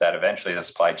premise that eventually the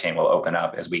supply chain will open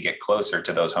up as we get closer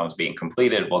to those homes being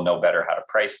completed, we'll know better how to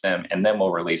price them, and then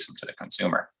we'll release them to the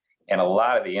consumer. And a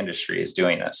lot of the industry is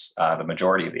doing this. The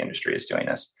majority of the industry is doing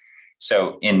this.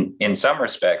 So in some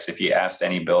respects, if you asked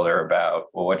any builder about,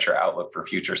 well, what's your outlook for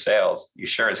future sales, you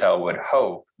sure as hell would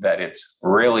hope that it's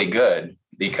really good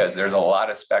because there's a lot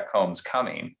of spec homes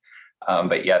coming.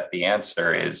 But yet the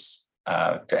answer is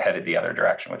headed the other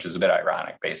direction, which is a bit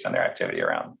ironic based on their activity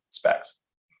around specs.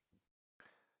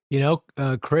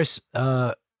 Chris,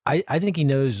 I think he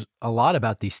knows a lot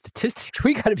about these statistics.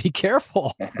 We got to be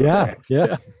careful. Yeah.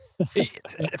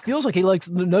 It feels like he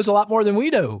knows a lot more than we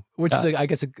do, which is, I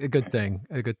guess, a good thing.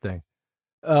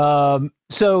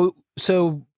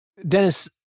 So Dennis,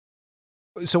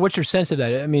 what's your sense of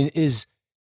that? I mean,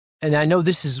 and I know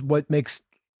this is what makes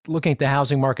looking at the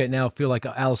housing market now feel like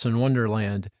Alice in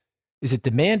Wonderland. Is it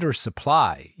demand or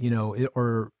supply?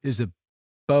 Or is it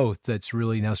both that's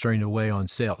really now starting to weigh on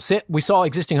sales? We saw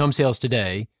existing home sales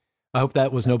today. I hope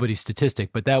that was nobody's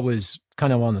statistic, but that was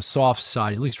kind of on the soft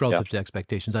side, at least relative to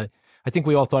expectations. I think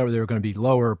we all thought they were going to be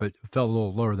lower, but it fell a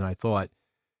little lower than I thought.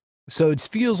 So it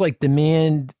feels like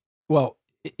demand, well,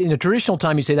 in a traditional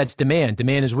time, you say that's demand.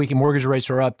 Demand is weakening, mortgage rates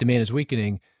are up, demand is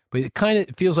weakening. But it kind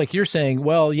of feels like you're saying,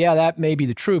 well, yeah, that may be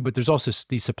the true, but there's also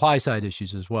these supply side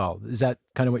issues as well. Is that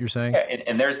kind of what you're saying? Yeah,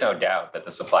 and there's no doubt that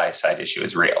the supply side issue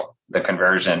is real. The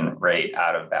conversion rate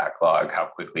out of backlog, how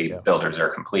quickly builders are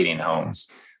completing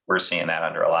homes, we're seeing that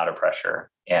under a lot of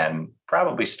pressure and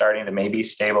probably starting to maybe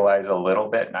stabilize a little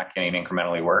bit, not getting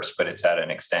incrementally worse, but it's at an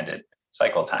extended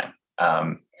cycle time.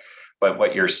 But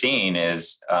what you're seeing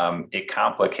is it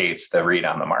complicates the read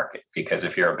on the market, because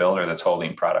if you're a builder that's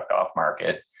holding product off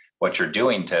market, what you're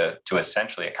doing to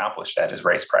essentially accomplish that is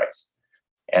raise price.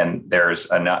 And there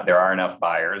are enough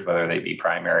buyers, whether they be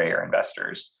primary or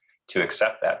investors, to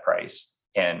accept that price.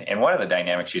 And one of the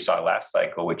dynamics you saw last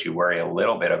cycle, which you worry a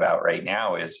little bit about right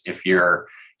now, is if you're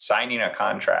signing a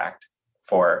contract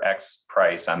for X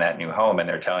price on that new home and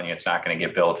they're telling you it's not going to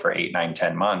get built for 8, 9,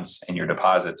 10 months, and your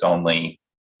deposit's only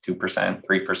 2%,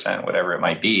 3%, whatever it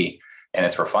might be, and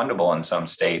it's refundable in some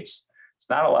states, it's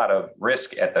not a lot of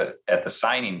risk at the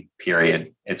signing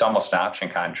period. It's almost an option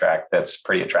contract that's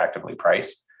pretty attractively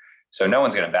priced. So no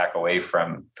one's going to back away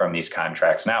from these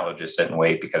contracts now. They'll just sit and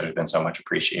wait because there's been so much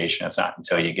appreciation. It's not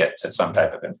until you get to some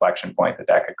type of inflection point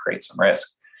that could create some risk.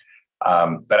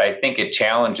 But I think it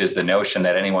challenges the notion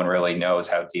that anyone really knows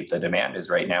how deep the demand is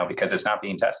right now, because it's not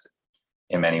being tested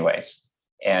in many ways.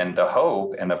 And the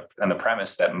hope and the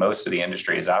premise that most of the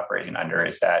industry is operating under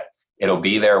is that it'll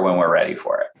be there when we're ready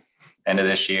for it. End of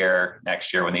this year,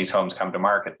 next year, when these homes come to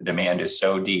market, the demand is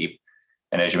so deep.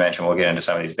 And as you mentioned, we'll get into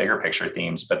some of these bigger picture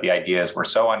themes, but the idea is we're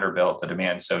so underbuilt, the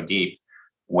demand's so deep.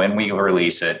 When we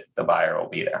release it, the buyer will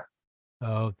be there.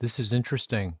 Oh, this is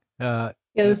interesting. The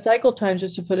cycle times,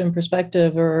 just to put in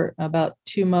perspective, are about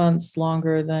 2 months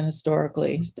longer than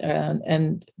historically.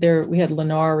 And there we had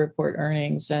Lennar report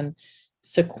earnings, and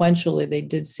sequentially they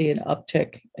did see an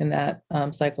uptick in that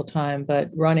cycle time, but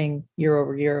running year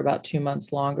over year about 2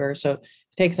 months longer. So it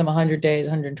takes them 100 days,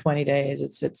 120 days.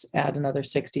 It's add another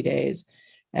 60 days.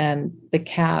 And the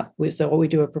cap, so we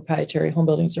do a proprietary home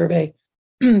building survey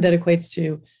that equates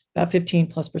to about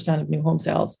 15+% of new home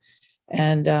sales.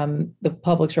 And the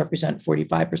publics represent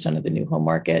 45% of the new home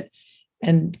market.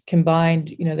 And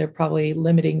combined, they're probably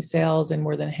limiting sales in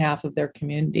more than half of their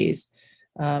communities.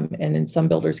 And in some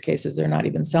builders' cases, they're not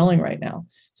even selling right now.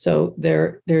 So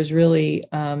there's really,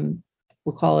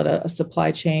 we'll call it a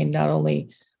supply chain, not only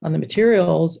on the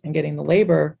materials and getting the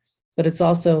labor, but it's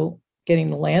also getting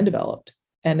the land developed.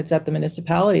 And it's at the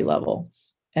municipality level.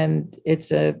 And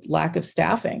it's a lack of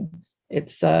staffing.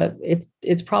 It's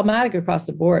problematic across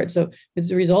the board. So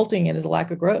it's resulting in is a lack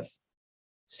of growth.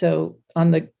 So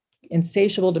on the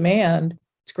insatiable demand,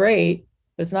 it's great,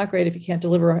 but it's not great if you can't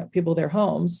deliver people their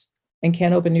homes and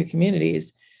can't open new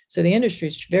communities. So the industry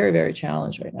is very, very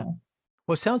challenged right now.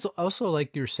 Well, it sounds also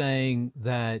like you're saying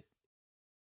that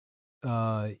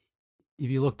if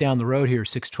you look down the road here,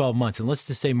 6-12 months, and let's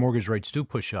just say mortgage rates do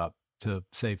push up to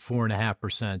say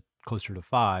 4.5%, closer to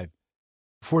 5%,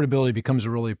 affordability becomes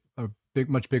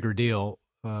much bigger deal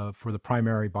for the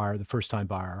primary buyer, the first-time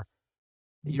buyer.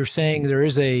 You're saying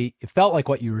it felt like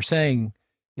what you were saying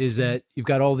is that you've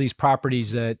got all these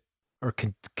properties that are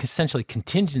essentially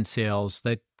contingent sales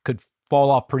that could fall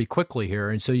off pretty quickly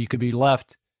here. And so you could be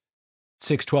left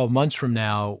 6-12 months from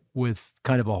now with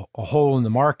kind of a hole in the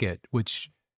market,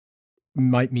 which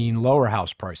might mean lower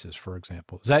house prices, for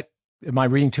example. Am I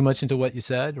reading too much into what you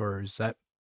said, or is that?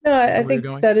 No, I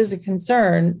think that is a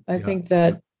concern. I think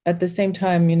that at the same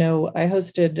time, I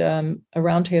hosted a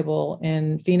roundtable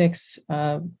in Phoenix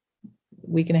a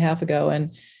week and a half ago,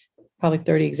 and probably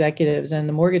 30 executives, and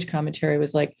the mortgage commentary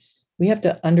was like, we have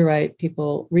to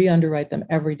re-underwrite them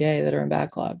every day that are in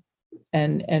backlog.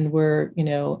 And we're,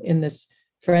 in this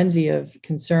frenzy of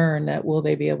concern that will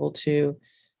they be able to,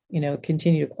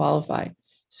 continue to qualify.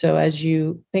 So as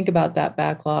you think about that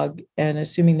backlog and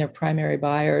assuming they're primary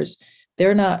buyers,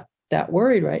 they're not that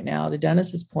worried right now, to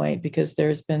Dennis's point, because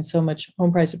there's been so much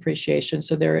home price appreciation.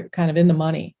 So they're kind of in the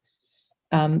money.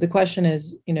 The question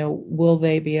is, will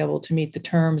they be able to meet the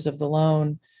terms of the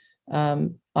loan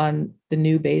on the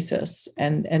new basis?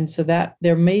 And so that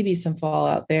there may be some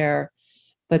fallout there,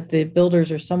 but the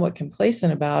builders are somewhat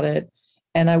complacent about it.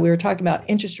 And we were talking about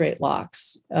interest rate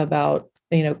locks, about,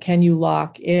 can you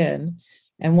lock in?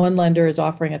 And one lender is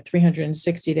offering a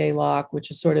 360-day lock, which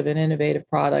is sort of an innovative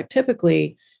product.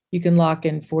 Typically, you can lock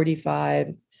in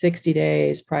 45, 60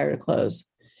 days prior to close.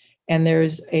 And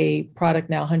there's a product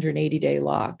now, 180-day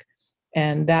lock.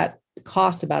 And that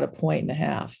costs about 1.5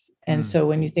 points. And so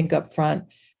when you think up front,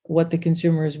 what the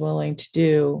consumer is willing to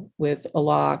do with a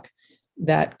lock,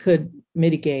 that could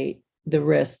mitigate the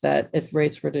risk that if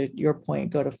rates were, to your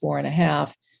point, go to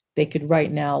 4.5, they could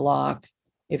right now lock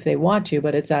if they want to,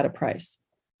 but it's at a price.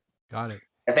 Got it.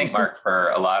 I think, Mark, for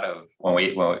a lot of when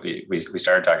we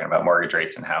started talking about mortgage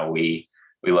rates and how we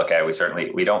look at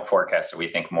it, we don't forecast it. We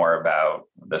think more about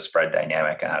the spread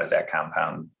dynamic and how does that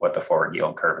compound what the forward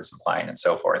yield curve is implying and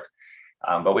so forth.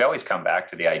 But we always come back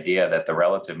to the idea that the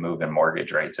relative move in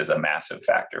mortgage rates is a massive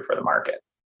factor for the market.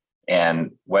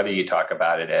 And whether you talk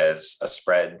about it as a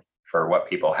spread for what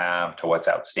people have to what's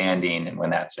outstanding, and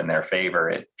when that's in their favor,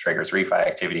 it triggers refi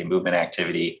activity, movement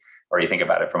activity, or you think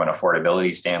about it from an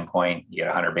affordability standpoint, you get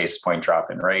a 100 basis point drop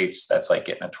in rates, that's like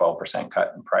getting a 12%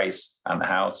 cut in price on the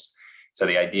house. So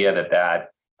the idea that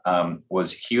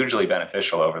was hugely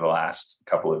beneficial over the last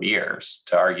couple of years,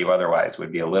 to argue otherwise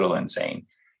would be a little insane.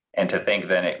 And to think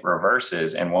then it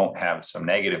reverses and won't have some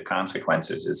negative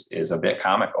consequences is a bit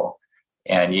comical.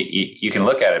 And you can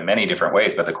look at it many different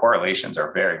ways, but the correlations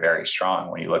are very, very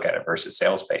strong when you look at it versus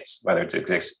sales pace, whether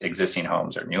it's existing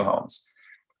homes or new homes.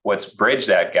 What's bridged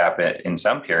that gap in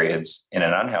some periods in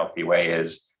an unhealthy way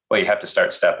is, well, you have to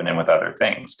start stepping in with other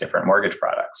things, different mortgage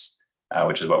products,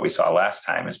 which is what we saw last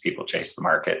time as people chase the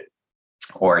market.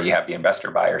 Or you have the investor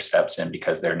buyer steps in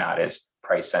because they're not as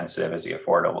price sensitive as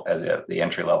the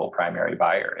entry level primary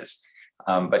buyer is.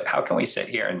 But how can we sit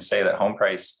here and say that home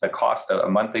price, the cost of a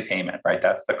monthly payment, right?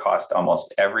 That's the cost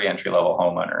almost every entry level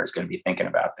homeowner is going to be thinking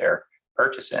about their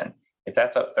purchase in. If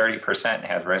that's up 30% and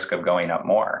has risk of going up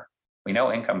more, we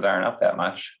know incomes aren't up that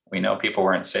much. We know people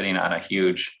weren't sitting on a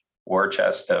huge war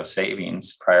chest of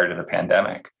savings prior to the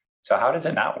pandemic. So how does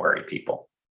it not worry people?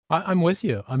 I'm with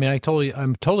you. I mean,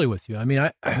 I'm totally with you. I mean,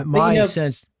 my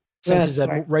sense is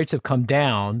that rates have come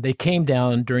down. They came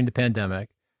down during the pandemic.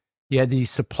 You had these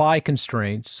supply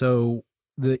constraints. So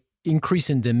the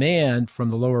increase in demand from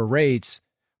the lower rates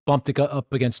bumped it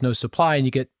up against no supply, and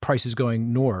you get prices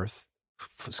going north,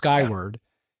 skyward.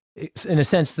 Yeah. In a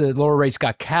sense, the lower rates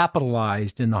got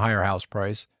capitalized in the higher house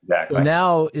price. Exactly. So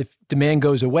now if demand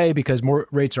goes away because more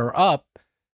rates are up,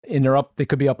 and they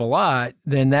could be up a lot,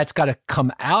 then that's got to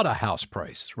come out of house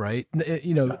price, right?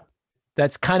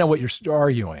 That's kind of what you're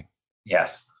arguing.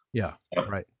 Yes. Yeah. Yep.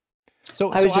 Right.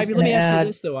 So Ivy, let me ask you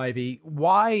this though, Ivy.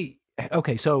 Why?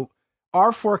 Okay. So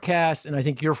our forecast, and I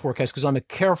think your forecast, because I'm a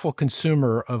careful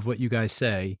consumer of what you guys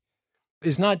say,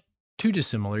 is not too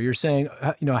dissimilar. You're saying,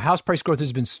 house price growth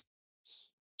has been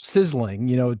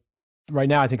sizzling. Right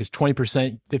now I think it's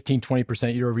 20%, 15,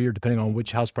 20% year over year, depending on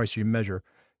which house price you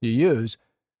use.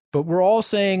 But we're all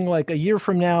saying like a year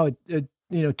from now,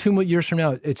 2 years from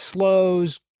now, it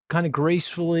slows kind of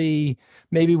gracefully.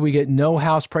 Maybe we get no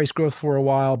house price growth for a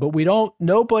while, but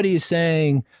nobody is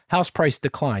saying house price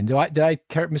decline. Did I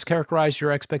mischaracterize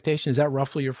your expectation? Is that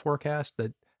roughly your forecast,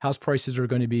 that house prices are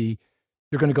going to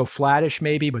they're going to go flattish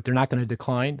maybe, but they're not going to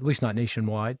decline, at least not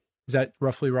nationwide? Is that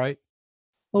roughly right?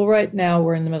 Well, right now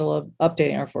we're in the middle of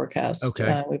updating our forecast.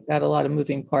 Okay. We've got a lot of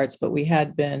moving parts, but we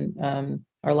had been,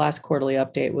 our last quarterly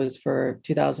update was for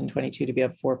 2022 to be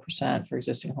up 4% for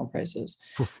existing home prices.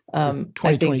 For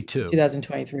 2022?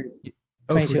 2023,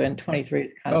 22 and 23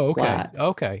 is kind of flat.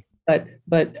 Okay.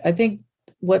 But I think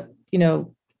what,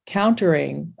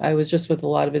 countering, I was just with a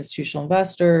lot of institutional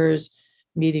investors,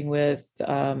 meeting with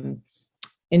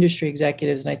industry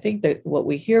executives, and I think that what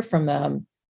we hear from them,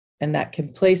 and that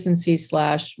complacency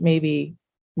 / maybe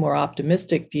more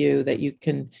optimistic view that you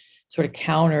can sort of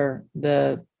counter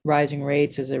the rising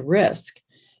rates as a risk,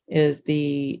 is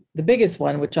the biggest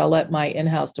one, which I'll let my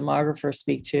in-house demographer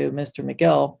speak to, Mr.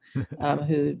 McGill,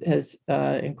 who has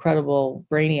incredible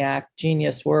brainiac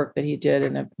genius work that he did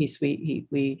in a piece he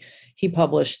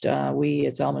published. We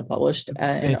at Zelman published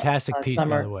fantastic piece,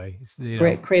 summer, by the way.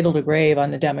 Great cradle to grave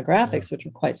on the demographics, which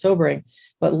are quite sobering.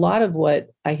 But a lot of what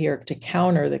I hear to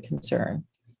counter the concern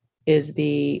is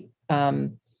the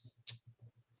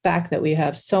fact that we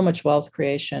have so much wealth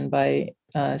creation by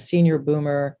senior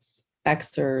boomer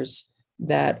Xers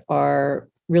that are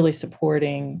really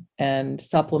supporting and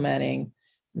supplementing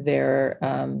their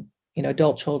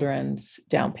adult children's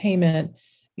down payment.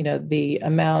 The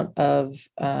amount of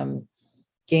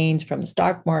gains from the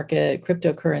stock market,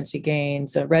 cryptocurrency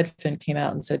gains. Redfin came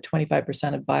out and said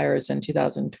 25% of buyers in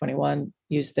 2021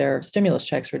 used their stimulus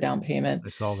checks for down payment. I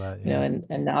saw that. Yeah.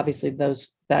 And obviously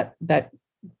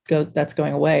that's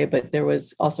going away, but there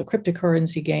was also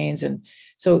cryptocurrency gains. And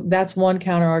so that's one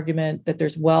counter argument, that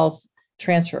there's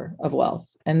transfer of wealth.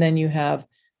 And then you have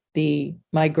the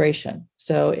migration.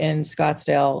 So in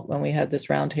Scottsdale, when we had this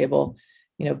roundtable,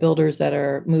 builders that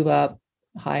are move up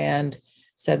high end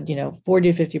said,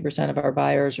 40 to 50% of our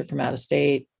buyers are from out of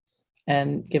state.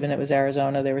 And given it was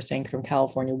Arizona, they were saying from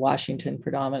California, Washington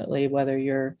predominantly, whether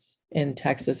you're in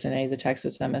Texas and any of the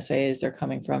Texas MSAs, they're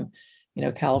coming from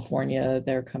California,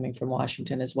 they're coming from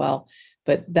Washington as well.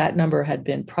 But that number had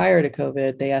been prior to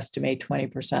COVID, they estimate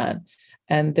 20%.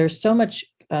 And there's so much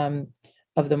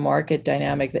of the market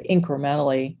dynamic that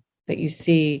incrementally that you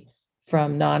see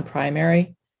from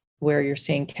non-primary, where you're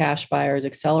seeing cash buyers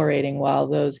accelerating while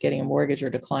those getting a mortgage are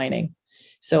declining.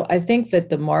 So I think that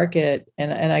the market,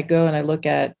 and I go and I look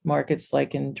at markets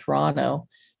like in Toronto,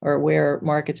 or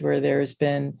markets where there's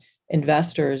been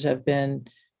investors have been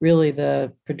really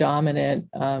the predominant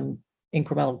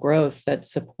incremental growth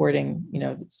that's supporting,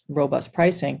 robust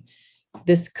pricing.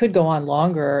 This could go on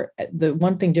longer. The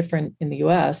one thing different in the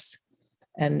US,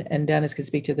 and Dennis could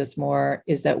speak to this more,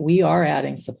 is that we are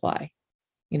adding supply.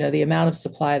 The amount of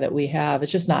supply that we have,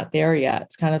 it's just not there yet.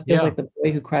 It's kind of feels like the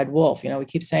boy who cried wolf. We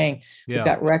keep saying we've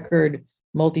got record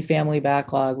multifamily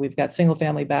backlog. We've got single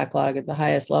family backlog at the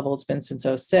highest level it's been since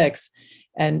 2006.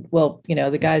 And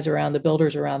the guys around, the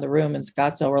builders around the room in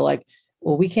Scottsdale were like,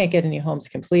 well, we can't get any homes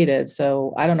completed.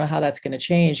 So I don't know how that's going to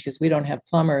change because we don't have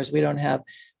plumbers, we don't have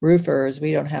roofers,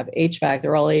 we don't have HVAC.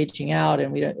 They're all aging out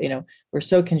and we don't, we're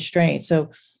so constrained. So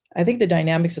I think the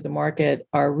dynamics of the market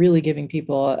are really giving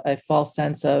people a false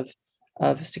sense of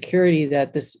security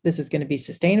that this is going to be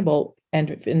sustainable. And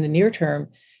in the near term,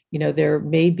 there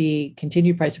may be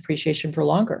continued price appreciation for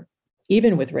longer,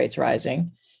 even with rates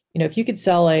rising. If you could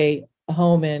sell a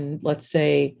home in, let's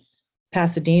say,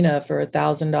 Pasadena for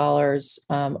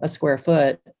 $1,000 a square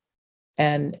foot,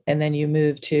 and then you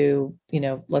move to,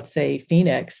 let's say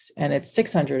Phoenix, and it's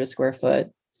 $600 a square foot.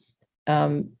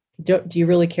 Do you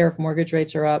really care if mortgage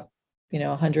rates are up,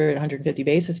 100, 150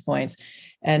 basis points?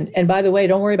 And by the way,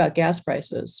 don't worry about gas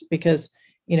prices, because,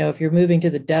 if you're moving to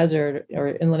the desert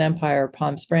or Inland Empire,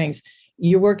 Palm Springs,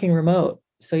 you're working remote.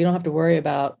 So you don't have to worry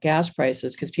about gas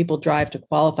prices because people drive to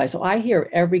qualify. So I hear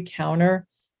every counter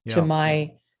to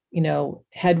my,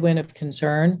 headwind of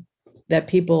concern that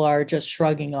people are just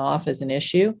shrugging off as an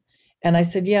issue. And I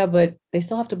said, yeah, but they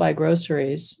still have to buy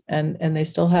groceries and they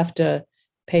still have to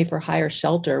pay for higher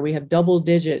shelter. We have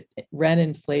double-digit rent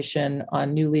inflation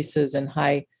on new leases and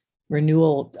high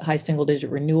single-digit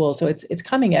renewal. So it's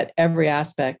coming at every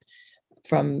aspect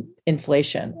from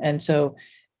inflation. And so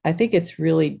I think it's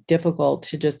really difficult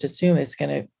to just assume it's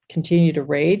going to continue to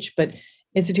rage. But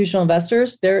institutional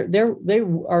investors, they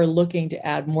are looking to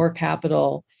add more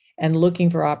capital and looking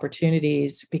for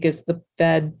opportunities because the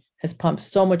Fed has pumped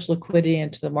so much liquidity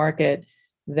into the market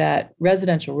that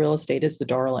residential real estate is the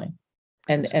darling.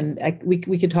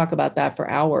 We could talk about that for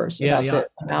hours about the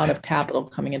amount of capital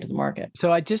coming into the market.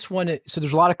 So I just want to. So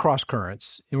there's a lot of cross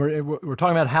currents, and we're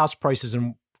talking about house prices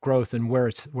and growth and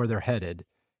where they're headed,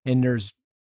 and there's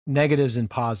negatives and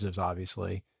positives,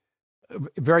 obviously.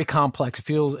 Very complex. It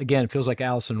feels like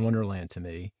Alice in Wonderland to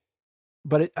me.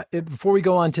 But before we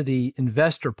go on to the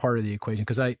investor part of the equation,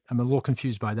 because I'm a little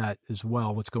confused by that as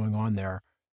well, what's going on there.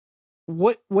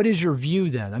 What is your view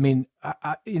then? I mean,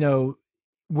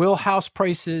 will house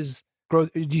prices grow?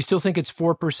 Do you still think it's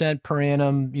 4% per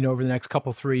annum, over the next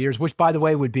 3 years, which, by the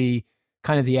way, would be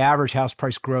kind of the average house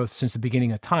price growth since the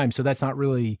beginning of time. So that's not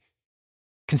really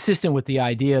consistent with the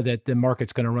idea that the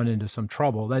market's going to run into some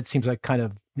trouble. That seems like kind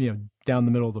of, down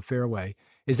the middle of the fairway.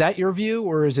 Is that your view,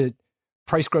 or is it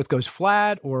price growth goes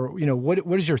flat, or,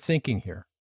 what is your thinking here?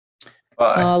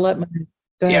 Well, go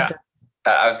ahead.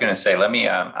 I was going to say, let me,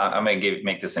 I'm going to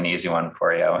make this an easy one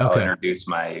for you. I'll introduce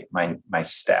my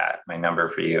number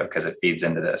for you because it feeds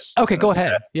into this. Okay, go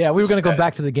ahead. Yeah, we were going to go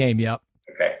back to the game. Yep.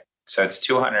 Okay. So it's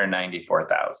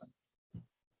 294,000.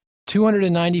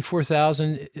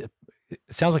 294,000.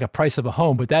 Sounds like a price of a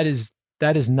home, but that is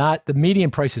not, the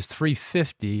median price is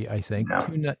 350, I think.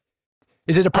 No.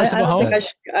 Is it a price of a home?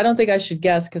 I don't think I should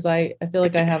guess because I feel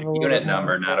like I have a unit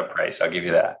number, not a price. I'll give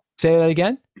you that. Say that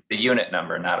again? The unit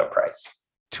number, not a price.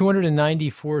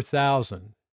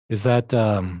 294,000. Is that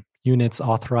units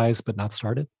authorized but not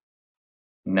started?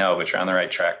 No, but you're on the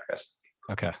right track, Chris.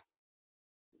 Okay.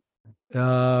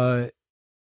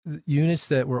 Units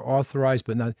that were authorized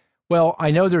but not. Well, I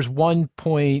know there's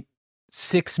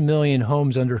 1.6 million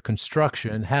homes under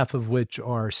construction, half of which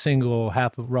are single,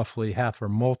 roughly half are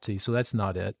multi. So that's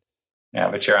not it.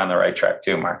 Yeah, but you're on the right track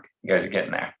too, Mark. You guys are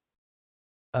getting there.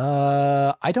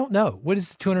 I don't know. What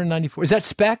is 294? Is that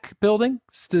spec building?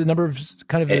 It's the number of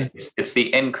kind of. It's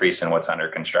the increase in what's under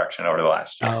construction over the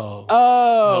last year.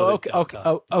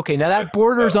 Okay. Now that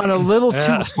borders on a little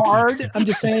too hard. I'm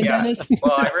just saying, Dennis.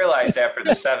 Well, I realized after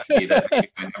the 70 that the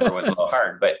number was a little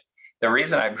hard, but the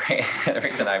reason I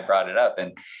brought it up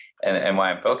and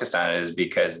why I'm focused on it is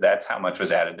because that's how much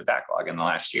was added to backlog in the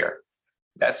last year.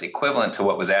 That's equivalent to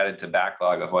what was added to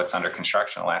backlog of what's under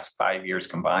construction the last 5 years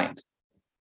combined.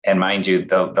 And mind you,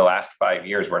 the last 5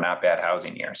 years were not bad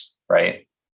housing years, right?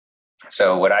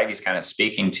 So what Ivy's kind of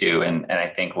speaking to, and I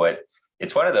think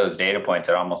it's one of those data points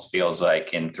that almost feels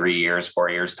like in 3 years, 4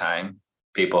 years time,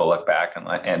 people look back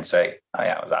and say, oh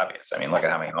yeah, it was obvious. I mean, look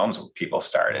at how many homes people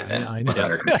started and was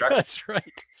under construction. That's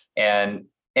right. And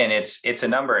it's a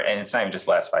number, and it's not even just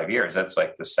the last 5 years. That's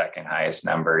like the second highest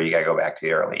number. You got to go back to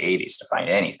the early 80s to find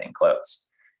anything close.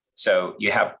 So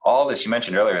you have all this. You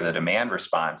mentioned earlier, the demand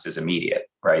response is immediate,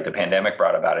 right? The pandemic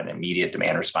brought about an immediate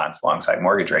demand response alongside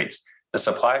mortgage rates. The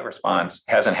supply response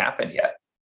hasn't happened yet.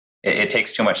 It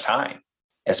takes too much time,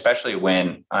 especially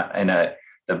when the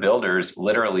builders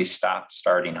literally stopped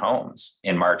starting homes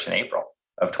in March and April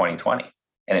of 2020.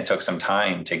 And it took some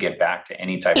time to get back to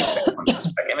any type of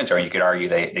spec inventory. You could argue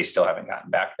they still haven't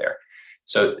gotten back there.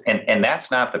 So, and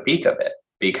that's not the peak of it,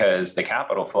 because the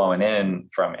capital flowing in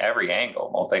from every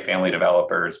angle, multifamily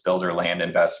developers, builder land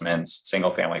investments,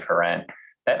 single family for rent,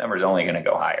 that number is only going to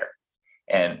go higher.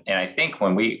 And I think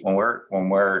when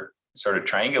we're sort of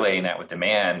triangulating that with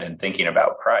demand and thinking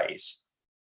about price,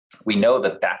 we know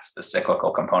that that's the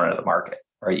cyclical component of the market,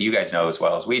 right? You guys know as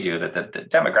well as we do that the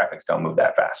demographics don't move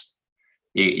that fast.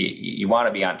 You want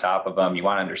to be on top of them. You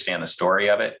want to understand the story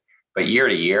of it. But year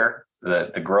to year,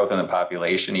 the growth in the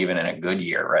population, even in a good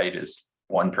year, right, is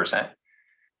 1%.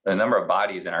 The number of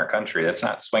bodies in our country, that's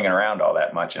not swinging around all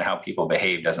that much, and how people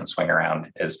behave doesn't swing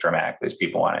around as dramatically as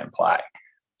people want to imply.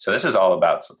 So this is all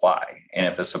about supply. And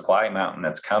if the supply mountain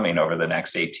that's coming over the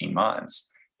next 18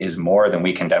 months is more than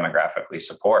we can demographically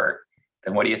support,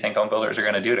 then what do you think home builders are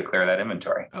going to do to clear that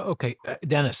inventory? Okay,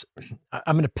 Dennis,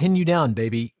 I'm going to pin you down,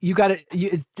 baby. You got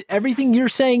to, everything you're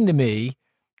saying to me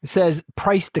says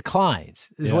price declines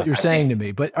is what you're saying to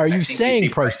me. But are you saying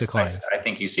price declines? I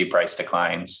think you see price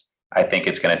declines. I think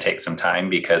it's going to take some time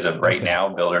because of right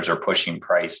now, builders are pushing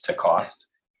price to cost.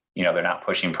 You know, they're not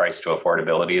pushing price to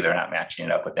affordability. They're not matching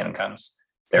it up with incomes.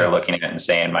 They're looking at it and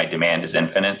saying, my demand is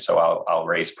infinite, so I'll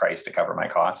raise price to cover my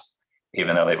costs,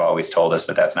 even though they've always told us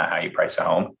that that's not how you price a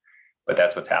home. But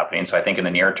that's what's happening. So I think in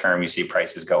the near term, you see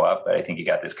prices go up, but I think you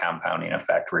got this compounding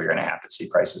effect where you're going to have to see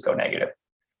prices go negative.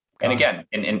 And again,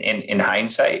 in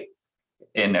hindsight,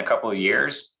 in a couple of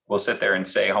years, we'll sit there and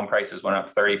say home prices went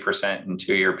up 30% in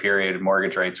 2-year period,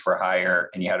 mortgage rates were higher,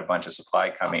 and you had a bunch of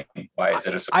supply coming. Why is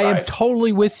it a surprise? I am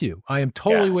totally with you. I'm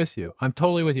totally with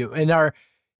you. And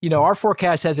our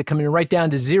forecast has it coming right down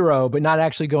to zero, but not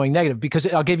actually going negative,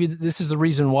 because I'll give you, this is the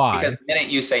reason why. Because the minute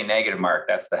you say negative, Mark,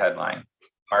 that's the headline.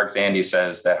 Mark Zandi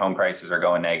says that home prices are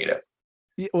going negative.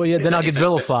 Well, yeah, then I'll get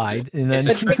vilified. And then,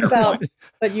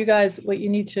 but you guys, what you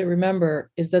need to remember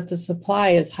is that the supply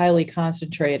is highly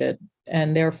concentrated,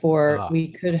 and therefore we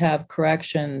could have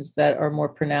corrections that are more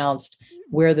pronounced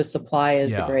where the supply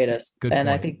is the greatest. And point.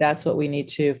 I think that's what we need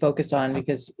to focus on,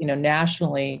 because,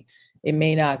 nationally, it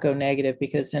may not go negative,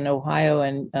 because in Ohio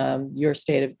and your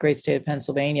great state of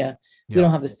Pennsylvania, we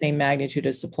don't have the same magnitude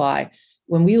of supply.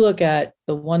 When we look at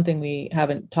the one thing we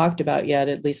haven't talked about yet,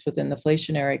 at least within the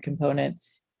inflationary component,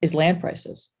 is land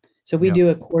prices. So we do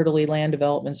a quarterly land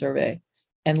development survey,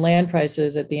 and land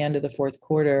prices at the end of the fourth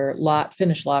quarter,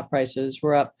 finished lot prices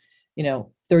were up,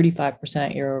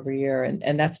 35% year over year.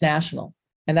 And that's national.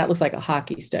 And that looks like a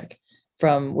hockey stick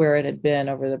from where it had been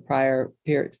over the prior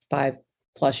period,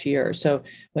 5+ years. So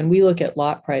when we look at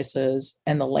lot prices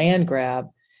and the land grab,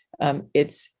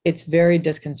 it's very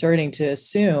disconcerting to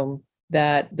assume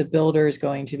that the builder is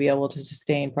going to be able to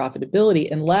sustain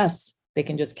profitability unless they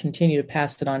can just continue to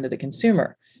pass it on to the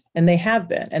consumer. And they have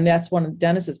been. And that's one of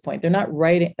Dennis's point. They're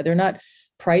not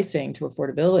pricing to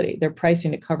affordability. They're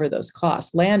pricing to cover those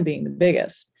costs, land being the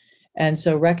biggest. And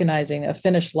so recognizing a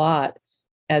finished lot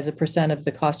as a percent of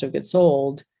the cost of goods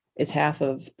sold is half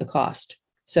of the cost.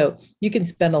 So you can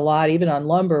spend a lot even on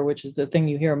lumber, which is the thing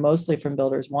you hear mostly from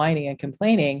builders whining and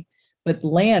complaining. But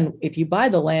land, if you buy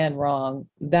the land wrong,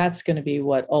 that's going to be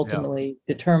what ultimately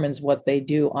determines what they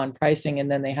do on pricing. And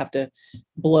then they have to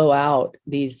blow out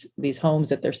these homes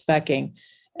that they're speccing.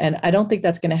 And I don't think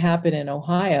that's going to happen in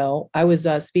Ohio. I was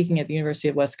speaking at the University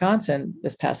of Wisconsin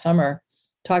this past summer,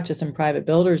 talked to some private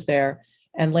builders there,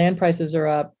 and land prices are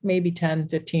up maybe 10,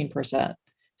 15%.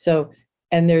 So,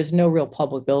 and there's no real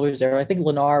public builders there. I think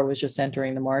Lennar was just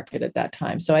entering the market at that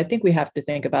time. So I think we have to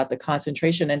think about the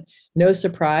concentration, and no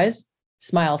surprise,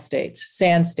 smile states,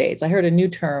 sand states. I heard a new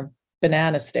term,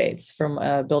 banana states, from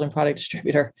a building product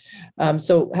distributor.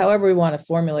 So however we want to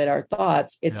formulate our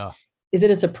thoughts, is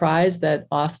it a surprise that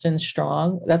Austin's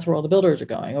strong? That's where all the builders are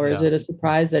going. Or is it a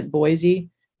surprise that Boise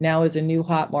now is a new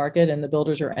hot market and the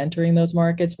builders are entering those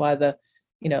markets, while the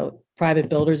private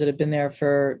builders that have been there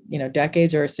for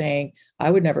decades are saying, I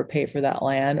would never pay for that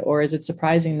land? Or is it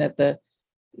surprising that the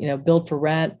build for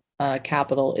rent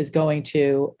capital is going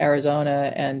to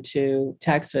Arizona and to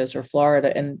Texas or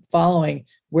Florida and following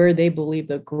where they believe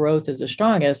the growth is the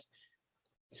strongest.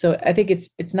 So I think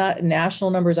it's not national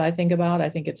numbers I think about. I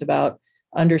think it's about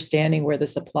understanding where the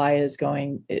supply is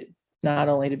going, not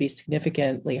only to be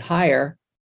significantly higher,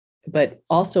 but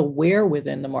also where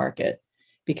within the market,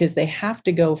 because they have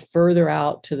to go further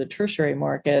out to the tertiary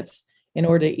markets in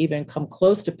order to even come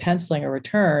close to penciling a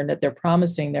return that they're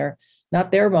promising. They're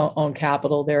not their own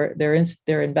capital, they're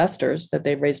investors that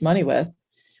they've raised money with.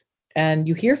 And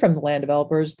you hear from the land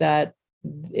developers that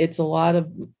it's a lot of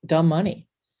dumb money.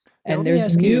 And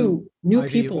there's new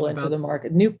people into the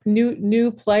market,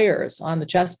 new players on the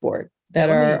chessboard that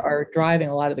are driving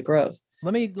a lot of the growth.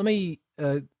 Let me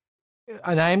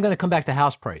and I am going to come back to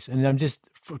house price, and I'm just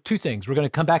for two things. We're going to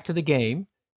come back to the game,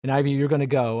 and Ivy, you're going to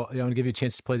go. I'm going to give you a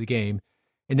chance to play the game,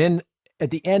 and then at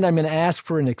the end, I'm going to ask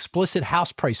for an explicit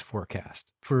house price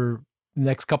forecast for the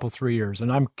next couple 3 years.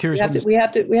 And I'm curious. We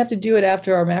have to do it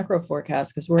after our macro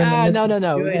forecast because we're in the midst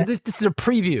no. This is a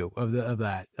preview of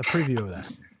that. A preview of that.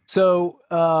 So,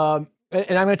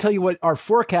 and I'm going to tell you what our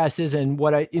forecast is and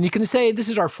and you can say this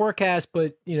is our forecast,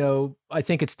 but I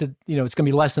think it's it's going to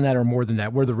be less than that or more than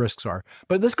that, where the risks are.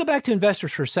 But let's go back to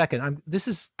investors for a second. This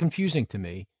is confusing to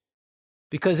me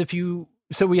because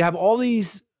we have all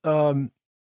these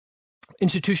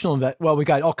institutional we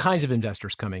got all kinds of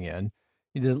investors coming in.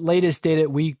 The latest data,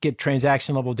 we get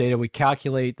transaction level data. We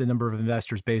calculate the number of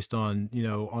investors based on,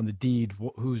 on the deed,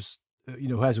 who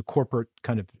has a corporate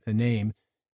kind of a name.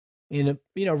 And,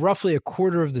 roughly a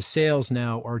quarter of the sales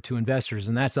now are to investors,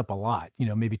 and that's up a lot,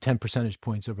 maybe 10 percentage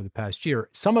points over the past year.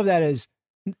 Some of that is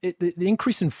the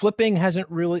increase in flipping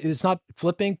it's not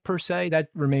flipping per se. That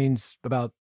remains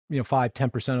about,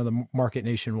 5-10% of the market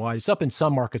nationwide. It's up in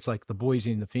some markets like the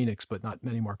Boise and the Phoenix, but not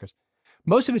many markets.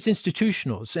 Most of it's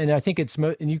institutional. And I think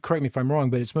and you correct me if I'm wrong,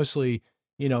 but it's mostly,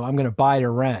 I'm going to buy to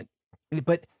rent.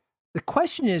 But the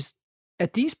question is,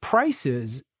 at these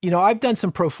prices, I've done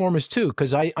some pro formas too,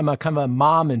 because I'm a kind of a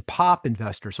mom and pop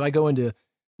investor. So I go into,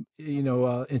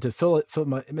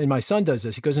 and my son does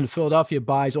this. He goes into Philadelphia,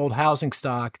 buys old housing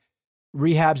stock,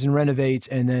 rehabs and renovates,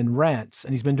 and then rents.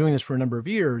 And he's been doing this for a number of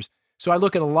years. So I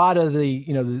look at a lot of the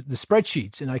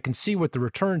spreadsheets, and I can see what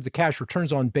the cash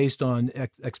returns on based on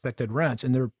expected rents,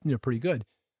 and they're pretty good.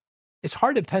 It's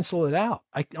hard to pencil it out.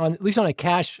 At least on a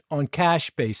cash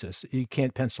basis, you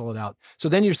can't pencil it out. So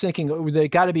then you're thinking, they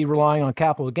got to be relying on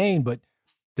capital gain, but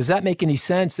does that make any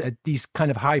sense at these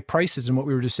kind of high prices and what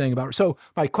we were just saying about? So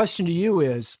my question to you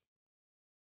is,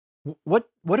 what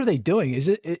are they doing? Is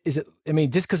it,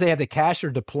 just because they have the cash,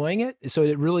 they're deploying it? So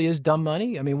it really is dumb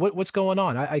money? What's going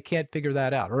on? I can't figure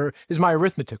that out. Or is my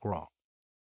arithmetic wrong?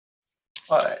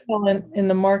 Well, in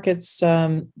the markets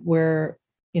where,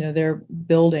 they're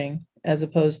building as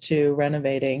opposed to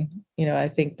renovating, I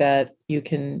think that you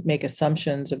can make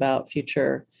assumptions about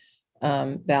future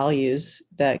values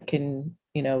that can,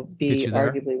 be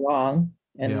arguably wrong.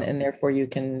 And therefore you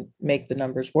can make the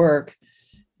numbers work.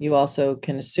 You also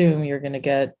can assume you're going to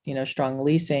get, strong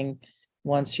leasing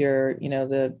once you're,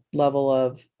 the level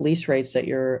of lease rates that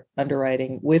you're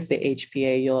underwriting with the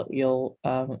HPA, you'll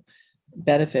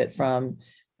benefit from.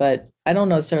 But I don't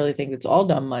necessarily think it's all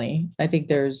dumb money. I think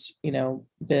there's,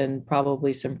 been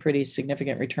probably some pretty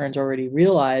significant returns already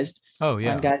realized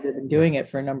on guys that have been doing it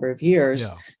for a number of years.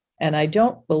 Yeah. And I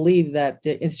don't believe that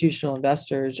the institutional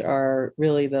investors are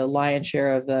really the lion's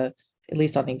share of at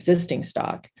least on the existing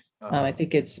stock. I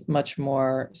think it's much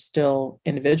more still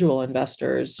individual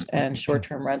investors and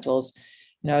short-term rentals.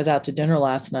 I was out to dinner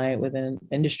last night with an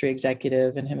industry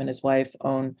executive, and him and his wife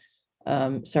own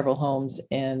several homes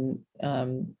in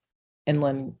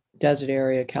inland desert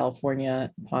area,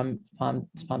 California, Palm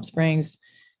Springs.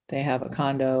 They have a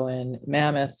condo in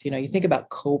Mammoth. You think about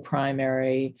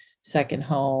co-primary, second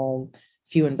home,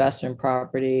 few investment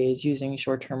properties, using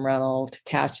short-term rental to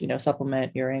cash,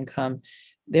 supplement your income.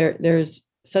 There's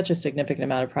such a significant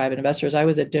amount of private investors. I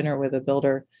was at dinner with a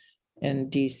builder in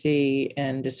DC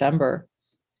in December,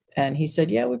 and he said,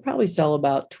 we probably sell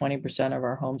about 20% of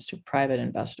our homes to private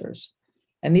investors.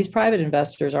 And these private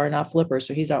investors are not flippers,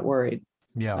 so he's not worried.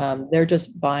 Yeah. They're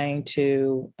just buying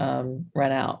to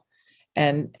rent out.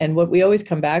 And what we always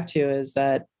come back to is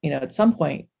that, at some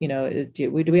point,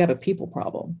 do we have a people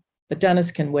problem? But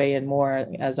Dennis can weigh in more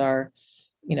as our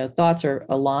thoughts are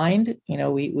aligned.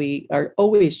 We are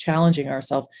always challenging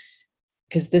ourselves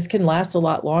because this can last a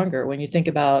lot longer. When you think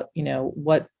about,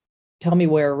 tell me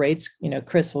where rates,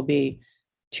 Chris, will be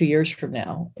 2 years from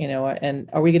now, and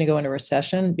are we going to go into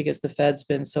recession because the Fed's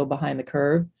been so behind the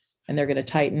curve and they're going to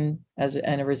tighten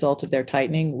and a result of their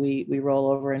tightening, we roll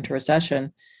over into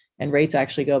recession. and rates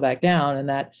actually go back down, and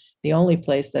that the only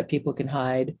place that people can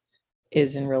hide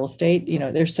is in real estate.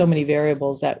 There's so many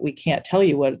variables that we can't tell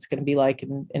you what it's going to be like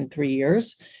in 3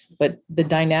 years, but the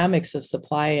dynamics of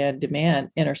supply and demand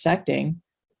intersecting,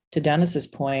 to Dennis's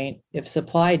point, if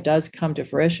supply does come to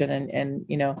fruition, and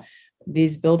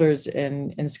these builders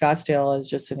in Scottsdale is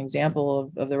just an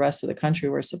example of the rest of the country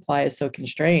where supply is so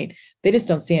constrained, they just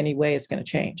don't see any way it's going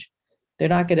to change. They're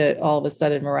not going to all of a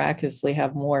sudden miraculously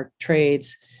have more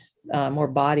trades, more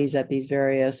bodies at these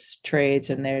various trades,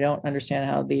 and they don't understand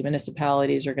how the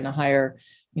municipalities are going to hire,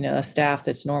 a staff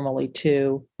that's normally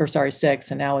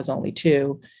 6 and now is only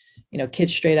 2.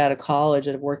 Kids straight out of college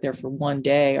that have worked there for one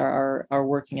day are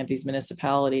working at these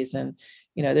municipalities, and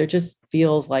there just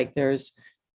feels like there's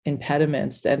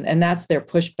impediments, and that's their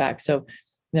pushback. So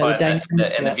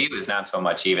the view is not so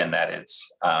much even that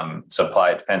it's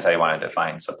supply. It depends how you want to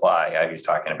define supply. Ivy's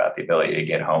talking about the ability to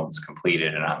get homes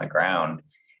completed and on the ground.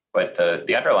 But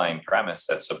the underlying premise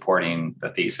that's supporting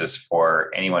the thesis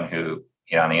for anyone who,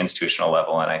 on the institutional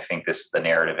level, and I think this is the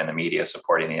narrative in the media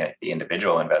supporting the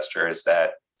individual investor, is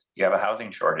that you have a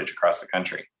housing shortage across the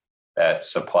country. That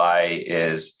supply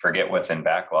is, forget what's in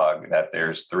backlog, that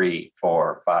there's 3,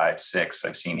 4, 5, 6,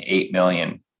 I've seen 8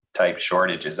 million type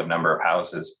shortages of number of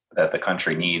houses that the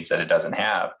country needs that it doesn't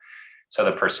have. So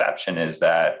the perception is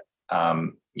that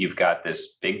you've got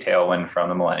this big tailwind from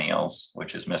the millennials,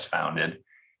 which is misfounded,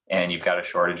 and you've got a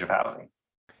shortage of housing.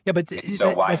 Yeah, but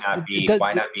so why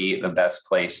not be the best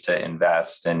place to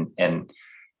invest? And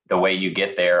the way you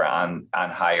get there on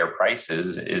higher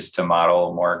prices is to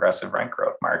model more aggressive rent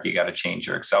growth. Mark, you got to change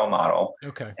your Excel model,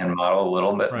 and model a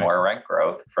little bit more rent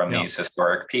growth from these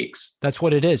historic peaks. That's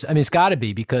what it is. I mean, it's got to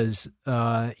be, because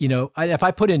if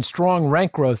I put in strong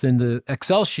rent growth in the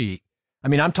Excel sheet, I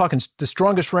mean, I'm talking the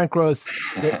strongest rent growth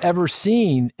ever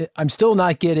seen. I'm still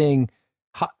not getting.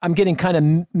 I'm getting kind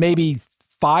of maybe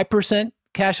 5%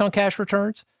 cash on cash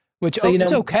returns, which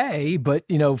it's okay, but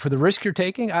for the risk you're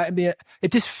taking, I mean,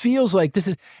 it just feels like this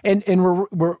is, and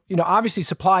we're obviously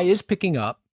supply is picking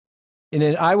up, and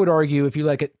then I would argue if you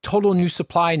look at total new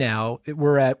supply now,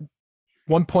 we're at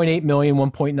 1.8 million,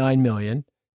 1.9 million,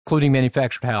 including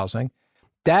manufactured housing.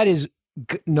 That is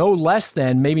no less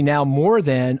than, maybe now more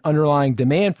than, underlying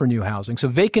demand for new housing. So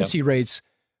vacancy rates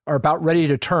are about ready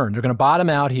to turn. They're going to bottom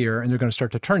out here, and they're going to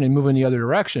start to turn and move in the other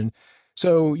direction.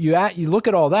 So you look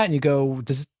at all that and you go,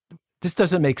 this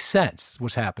doesn't make sense,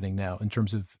 what's happening now, in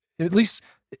terms of, at least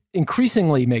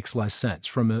increasingly makes less sense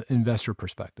from an investor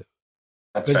perspective.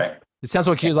 That's right. It sounds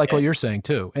like you like what you're saying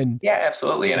too. And yeah,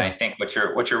 absolutely. And I think what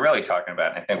you're really talking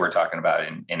about, and I think we're talking about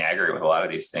in aggregate with a lot of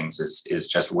these things, is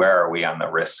just where are we on the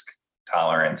risk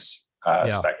tolerance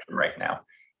spectrum right now?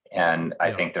 And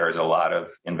I think there's a lot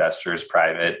of investors,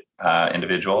 private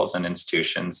individuals and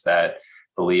institutions, that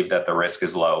believe that the risk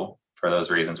is low for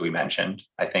those reasons we mentioned.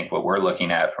 I think what we're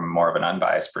looking at from more of an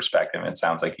unbiased perspective, and it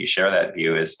sounds like you share that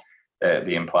view, is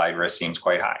the implied risk seems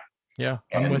quite high. Yeah,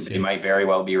 I'm with you. You might very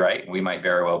well be right. We might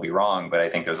very well be wrong, but I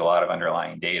think there's a lot of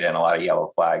underlying data and a lot of yellow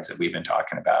flags that we've been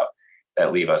talking about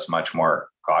that leave us much more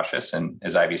cautious. And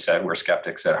as Ivy said, we're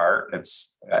skeptics at heart.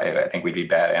 I think we'd be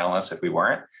bad analysts if we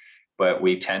weren't, but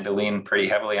we tend to lean pretty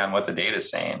heavily on what the data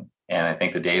is saying. And I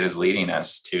think the data is leading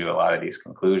us to a lot of these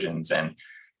conclusions. And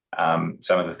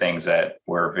some of the things that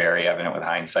were very evident with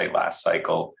hindsight last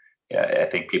cycle, I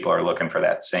think people are looking for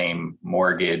that same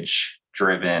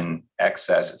mortgage-driven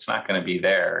excess. It's not going to be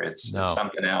there. It's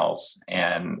something else.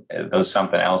 And those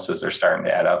something else's are starting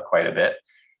to add up quite a bit.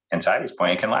 And to Ivy's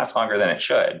point, it can last longer than it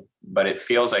should, but it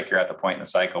feels like you're at the point in the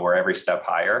cycle where every step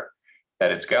higher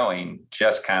that it's going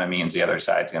just kind of means the other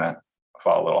side's going to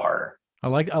fall a little harder. I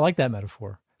like that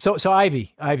metaphor. So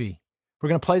Ivy, we're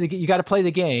going to play you got to play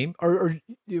the game. Or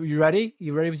you ready?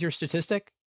 You ready with your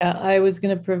statistic? I was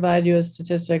going to provide you a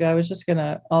statistic. I was just going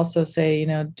to also say,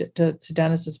 to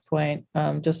Dennis's point,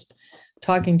 just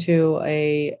talking to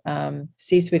a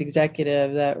C-suite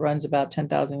executive that runs about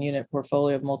 10,000 unit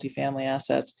portfolio of multifamily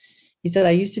assets. He said,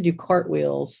 I used to do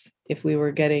cartwheels if we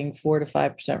were getting 4 to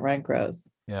 5% rent growth.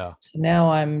 Yeah. So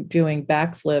now I'm doing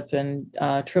backflip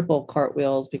and triple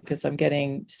cartwheels because I'm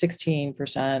getting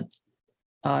 16%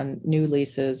 on new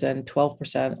leases and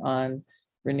 12% on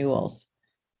renewals.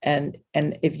 And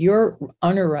if you're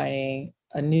underwriting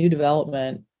a new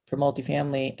development for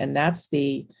multifamily, and that's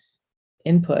the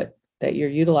input that you're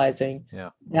utilizing,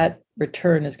 that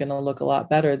return is going to look a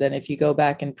lot better than if you go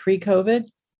back in pre-COVID.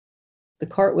 The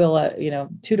cartwheel at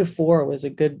 2 to 4 was a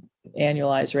good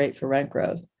annualized rate for rent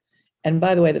growth. And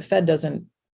by the way, the Fed doesn't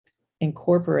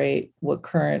incorporate what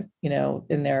current,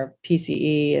 in their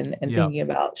PCE and thinking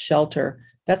about shelter.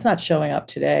 That's not showing up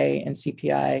today in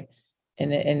CPI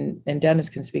and Dennis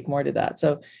can speak more to that.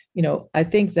 So, I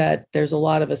think that there's a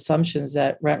lot of assumptions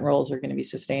that rent rolls are going to be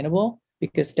sustainable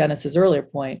because Dennis's earlier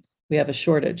point, we have a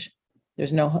shortage.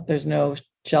 There's no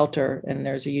shelter and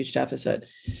there's a huge deficit.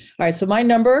 All right. So my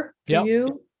number for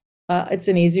you, it's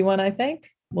an easy one, I think.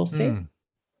 We'll see.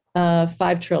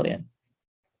 5 trillion.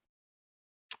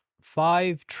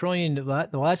 5 trillion. Well,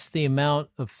 that's the amount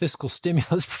of fiscal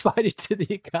stimulus provided to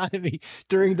the economy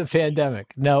during the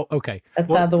pandemic. No, okay. That's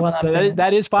not the one I'm thinking.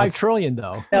 That is 5 trillion,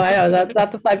 though. No, I know. That's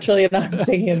not the 5 trillion I'm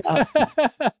thinking about.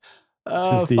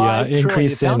 This is the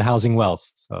increase in housing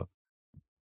wealth. So,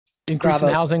 increase in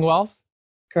housing wealth?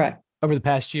 Correct. Over the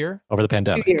past year? Over the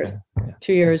pandemic. 2 years. Yeah.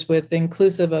 2 years with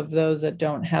inclusive of those that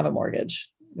don't have a mortgage,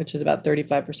 which is about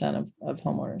 35% of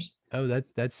homeowners. Oh,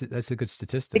 that's a good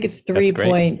statistic. I think it's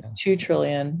 3.2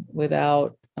 trillion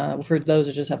without for those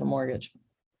who just have a mortgage.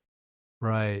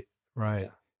 Right.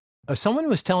 Someone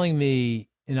was telling me,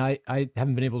 and I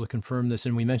haven't been able to confirm this,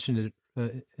 and we mentioned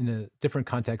it in a different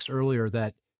context earlier,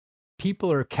 that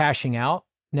people are cashing out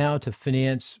now to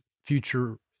finance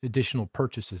future additional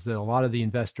purchases. That a lot of the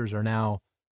investors are now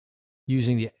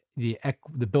using the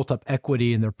built up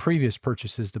equity in their previous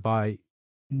purchases to buy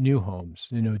new homes,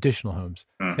 additional homes.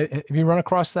 Have you run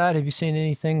across that? Have you seen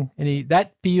anything?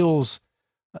 That feels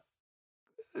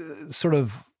sort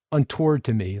of untoward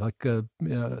to me, like a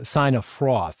sign of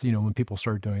froth, when people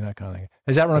start doing that kind of thing.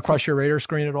 Has that run across your radar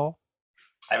screen at all?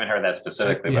 I haven't heard that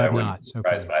specifically, but I wouldn't be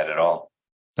surprised by it at all.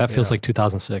 That feels like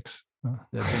 2006. That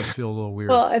does feel a little weird.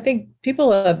 Well, I think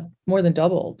people have more than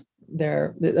doubled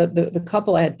the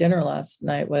couple I had dinner last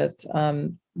night with.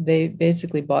 They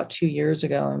basically bought 2 years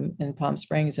ago in Palm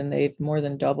Springs, and they've more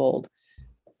than doubled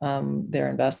their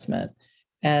investment.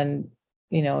 And,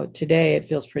 today it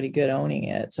feels pretty good owning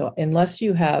it. So unless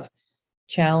you have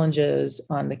challenges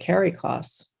on the carry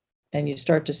costs and you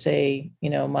start to say,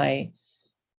 my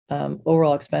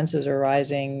overall expenses are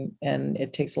rising and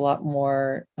it takes a lot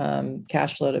more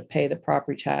cash flow to pay the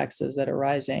property taxes that are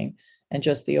rising and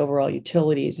just the overall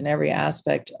utilities and every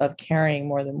aspect of carrying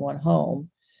more than one home.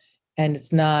 And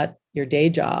it's not your day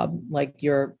job, like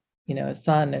your,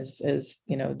 son is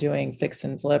doing fix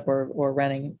and flip or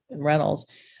renting rentals.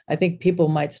 I think people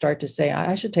might start to say,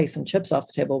 I should take some chips off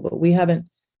the table, but we haven't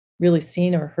really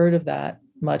seen or heard of that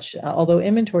much. Although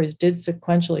inventories did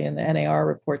sequentially in the NAR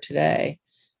report today,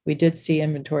 we did see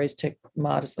inventories tick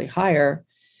modestly higher,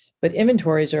 but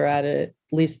inventories are at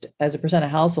least as a percent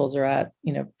of households are at,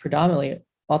 predominantly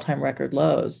all-time record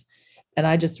lows. And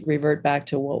I just revert back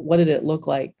to what did it look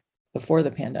like before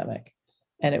the pandemic?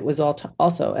 And it was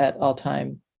also at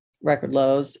all-time record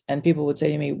lows. And people would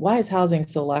say to me, why is housing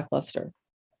so lackluster?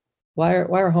 Why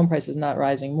are home prices not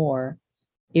rising more,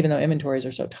 even though inventories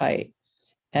are so tight?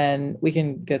 And we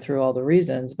can go through all the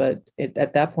reasons, but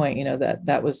at that point,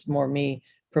 that was more me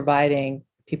providing.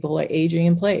 People are aging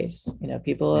in place.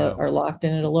 People are locked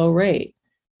in at a low rate.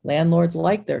 Landlords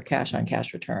like their cash on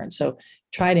cash return. So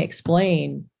trying to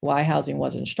explain why housing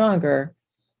wasn't stronger,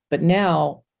 but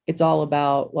now it's all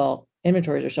about, well,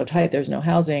 inventories are so tight, there's no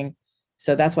housing.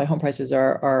 So that's why home prices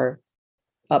are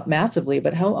up massively.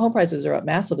 But home prices are up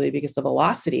massively because the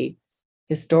velocity,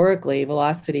 historically,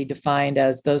 velocity defined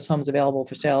as those homes available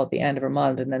for sale at the end of a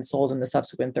month and then sold in the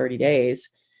subsequent 30 days,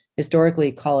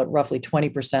 historically call it roughly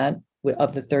 20%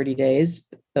 of the 30 days,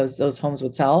 those homes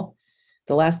would sell.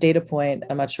 The last data point,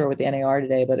 I'm not sure what the NAR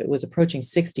today, but it was approaching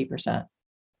 60%.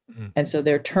 Mm-hmm. And so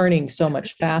they're turning so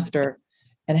much faster.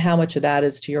 And how much of that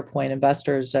is, to your point,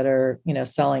 investors that are,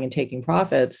 selling and taking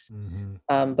profits.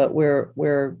 Mm-hmm. But we're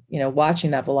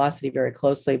watching that velocity very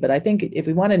closely. But I think if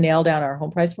we want to nail down our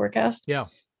home price forecast,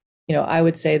 I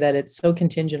would say that it's so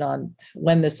contingent on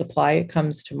when the supply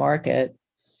comes to market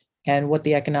and what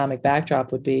the economic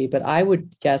backdrop would be. But I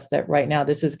would guess that right now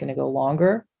this is going to go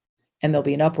longer and there'll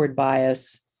be an upward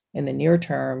bias in the near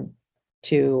term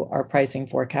to our pricing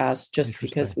forecast, just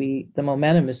because the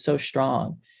momentum is so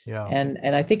strong. Yeah.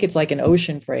 And I think it's like an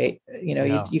ocean freight,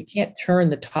 you can't turn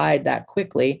the tide that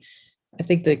quickly. I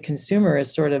think the consumer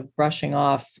is sort of brushing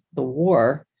off the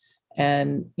war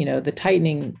and, the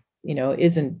tightening,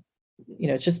 isn't,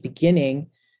 it's just beginning.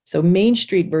 So Main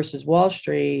Street versus Wall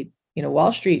Street,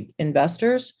 Wall Street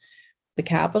investors, the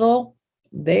capital,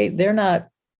 they're not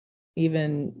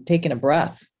even taking a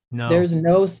breath. No. There's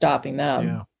no stopping them.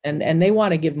 Yeah. And they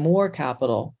want to give more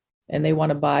capital and they want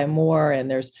to buy more, and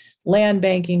there's land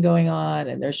banking going on,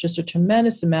 and there's just a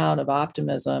tremendous amount of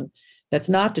optimism that's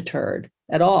not deterred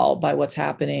at all by what's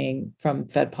happening from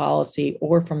Fed policy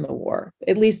or from the war.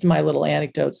 At least my little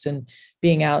anecdotes and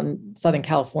being out in Southern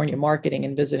California marketing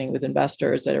and visiting with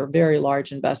investors that are very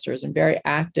large investors and very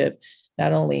active,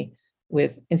 not only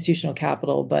with institutional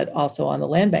capital, but also on the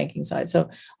land banking side. So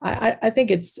I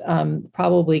think it's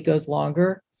probably goes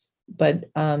longer,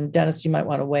 but Dennis, you might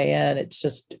want to weigh in.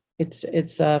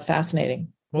 It's fascinating.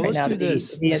 Well, right let's now do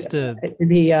this. to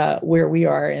be where we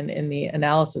are in the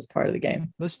analysis part of the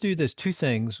game. Let's do this. Two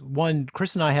things. One,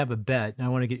 Chris and I have a bet, and I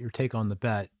want to get your take on the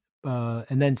bet.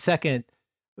 And then second,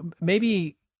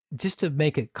 maybe just to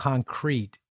make it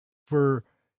concrete, for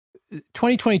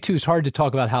 2022 is hard to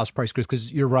talk about house price growth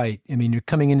because you're right. I mean, you're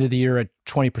coming into the year at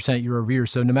 20% year over year.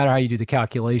 So no matter how you do the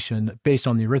calculation, based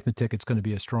on the arithmetic, it's going to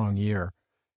be a strong year.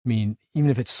 I mean, even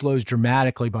if it slows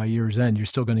dramatically by year's end, you're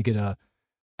still going to get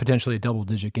potentially a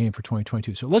double-digit gain for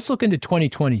 2022. So let's look into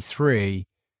 2023.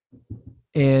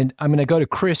 And I'm going to go to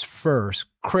Chris first.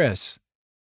 Chris,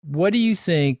 what do you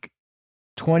think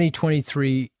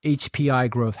 2023 HPI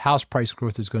growth, house price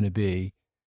growth is going to be?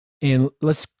 And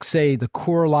let's say the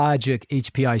CoreLogic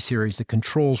HPI series that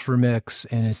controls for mix,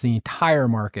 and it's the entire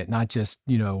market, not just,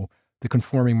 the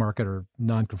conforming market or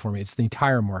non-conforming. It's the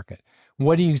entire market.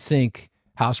 What do you think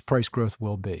house price growth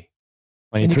will be?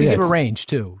 And you can give a range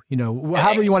too,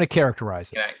 however you want to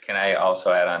characterize it. Can I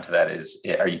also add on to that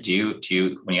do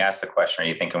you when you ask the question, are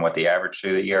you thinking what the average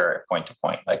through the year or point to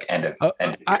point, like end of year?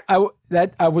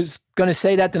 I was going to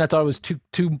say that, then I thought it was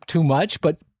too much,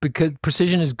 but because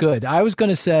precision is good, I was going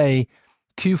to say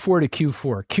Q4 to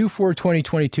Q4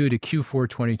 2022 to Q4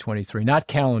 2023, not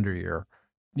calendar year,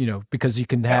 because you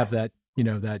can have that,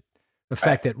 that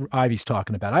effect that Ivy's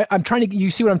talking about. I'm trying to, you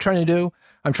see what I'm trying to do?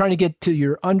 I'm trying to get to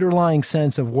your underlying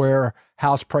sense of where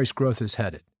house price growth is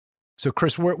headed. So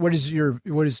Chris, what is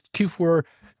Q4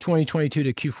 2022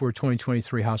 to Q4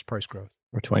 2023 house price growth?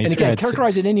 And again,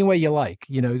 characterize it any way you like,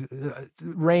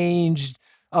 range,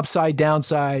 upside,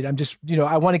 downside. I'm just,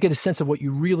 I want to get a sense of what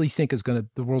you really think the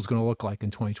world's going to look like in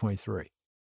 2023.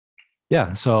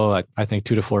 Yeah. So I think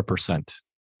 2 to 4%.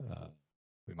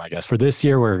 My guess for this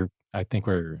year, I think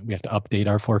we have to update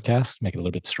our forecast, make it a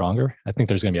little bit stronger. I think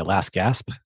there's going to be a last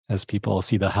gasp as people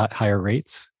see the higher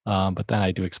rates. But then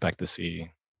I do expect to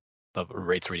see the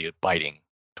rates really biting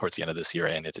towards the end of this year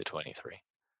and into 23.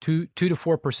 2 to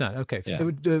 4%. Okay.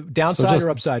 Yeah. Downside or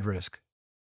upside risk?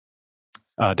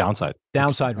 Downside.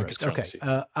 Downside risk. Okay.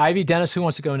 Ivy, Dennis, who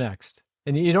wants to go next?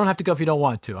 And you don't have to go if you don't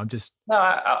want to. No,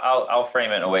 I'll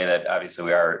frame it in a way that obviously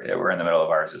we're in the middle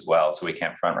of ours as well, so we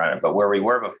can't front run it. But where we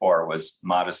were before was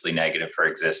modestly negative for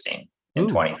existing in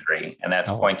 23, and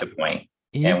that's point to point.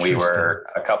 And we were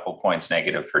a couple points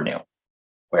negative for new,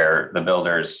 where the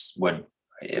builders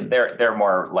they're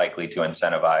more likely to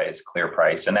incentivize clear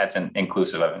price, and that's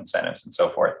inclusive of incentives and so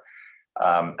forth.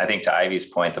 I think to Ivy's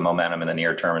point, the momentum in the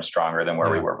near term is stronger than where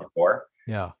we were before.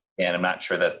 Yeah. And I'm not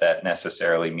sure that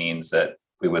necessarily means that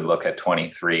we would look at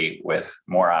 23 with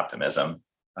more optimism.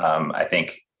 I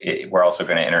think we're also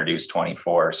going to introduce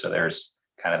 24. So there's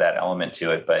kind of that element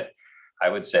to it. But I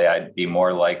would say I'd be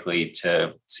more likely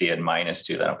to see a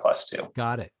 -2 than a +2.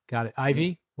 Got it.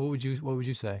 Ivy, what would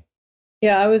you say?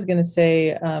 Yeah, I was going to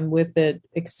say with it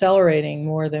accelerating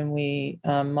more than we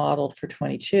modeled for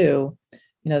 22,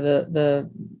 the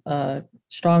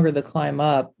stronger the climb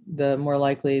up, the more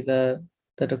likely the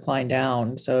decline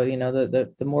down. So,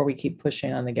 the more we keep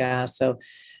pushing on the gas. So,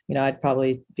 I'd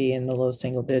probably be in the low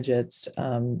single digits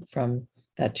from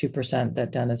that 2% that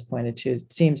Dennis pointed to.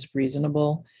 It seems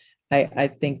reasonable. I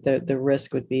think that the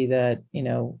risk would be that,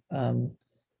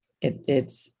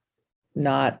 it's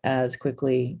not as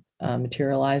quickly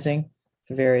materializing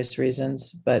for various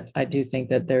reasons. But I do think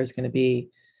that there's going to be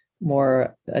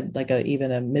more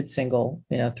even a mid-single,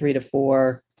 3 to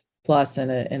 4 plus,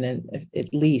 and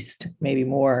at least maybe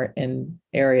more in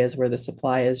areas where the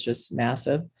supply is just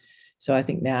massive. So I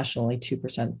think nationally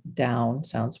 2% down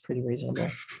sounds pretty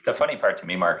reasonable. The funny part to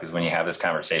me, Mark, is when you have this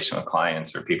conversation with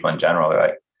clients or people in general, they're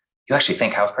like, "You actually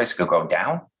think house prices could go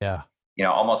down?" Yeah.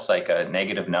 Almost like a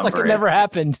negative number. Like it never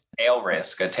happened. A tail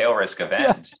risk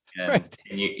event. Yeah, and right.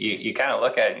 you kind of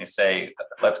look at it and you say,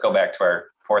 let's go back to our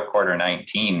fourth quarter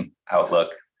 19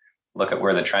 outlook. Look at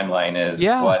where the trend line is.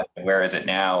 Yeah. Where is it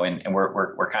now? And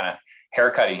we're kind of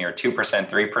haircutting here, 2%,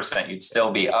 3%. You'd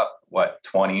still be up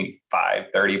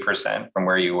 25, 30% from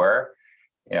where you were.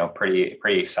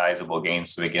 Pretty sizable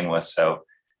gains to begin with. So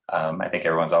I think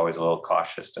everyone's always a little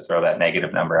cautious to throw that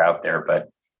negative number out there, but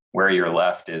where you're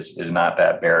left is not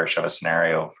that bearish of a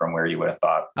scenario from where you would have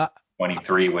thought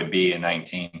 23 would be in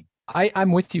 19.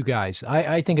 I'm with you guys.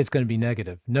 I think it's going to be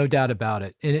negative, no doubt about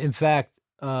it. And in fact,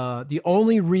 the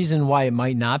only reason why it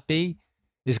might not be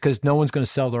is because no one's going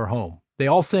to sell their home.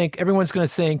 Everyone's going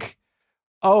to think,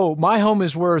 oh, my home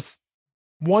is worth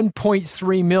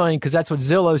 1.3 million because that's what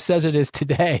Zillow says it is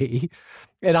today.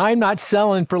 And I'm not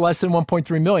selling for less than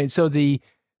 1.3 million. So the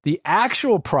the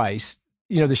actual price,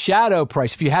 the shadow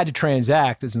price, if you had to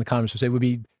transact, as an economist would say, would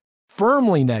be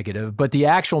firmly negative, but the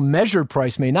actual measured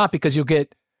price may not, because you'll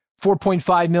get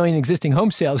 4.5 million existing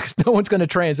home sales because no one's going to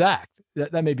transact.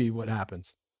 That may be what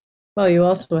happens. Well, you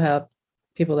also have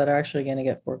people that are actually going to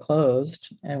get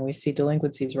foreclosed, and we see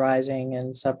delinquencies rising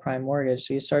in subprime mortgage.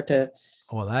 So you start to,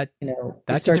 well,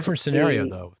 that's a different scenario,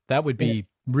 though. That would be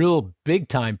real big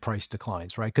time price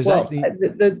declines, right? Because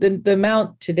the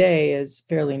amount today is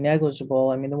fairly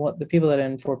negligible. I mean, the people that are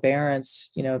in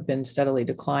forbearance, have been steadily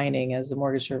declining as the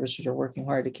mortgage servicers are working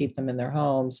hard to keep them in their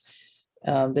homes.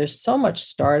 There's so much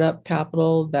startup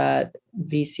capital that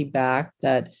VC backed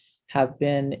that have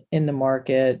been in the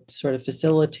market, sort of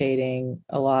facilitating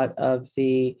a lot of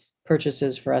the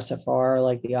purchases for SFR,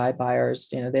 like the iBuyers.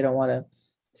 They don't want to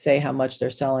say how much they're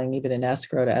selling even in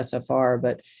escrow to SFR,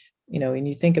 but when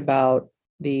you think about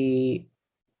the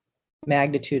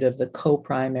magnitude of the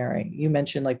co-primary, you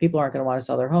mentioned like people aren't going to want to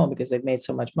sell their home because they've made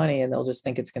so much money and they'll just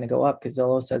think it's going to go up because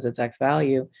Zillow says it's X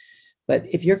value. But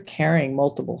if you're carrying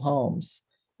multiple homes,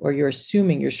 or you're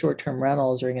assuming your short-term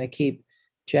rentals are going to keep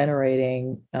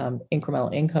generating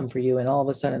incremental income for you, and all of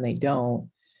a sudden they don't,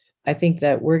 I think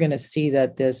that we're going to see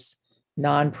that this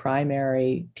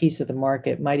non-primary piece of the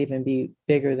market might even be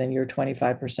bigger than your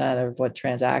 25% of what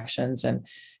transactions. And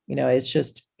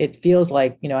it feels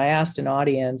like, I asked an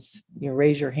audience,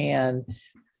 raise your hand.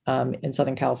 In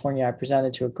Southern California, I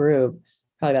presented to a group,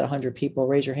 probably about 100 people.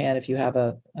 Raise your hand if you have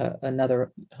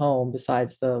another home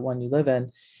besides the one you live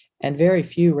in. And very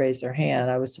few raised their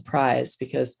hand. I was surprised,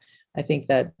 because I think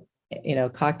that,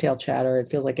 cocktail chatter, it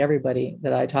feels like everybody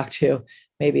that I talk to,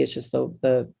 maybe it's just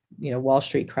the Wall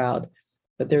Street crowd,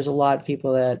 but there's a lot of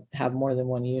people that have more than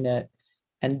one unit.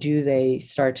 And do they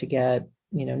start to get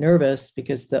nervous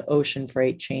because the ocean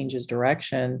freight changes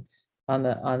direction on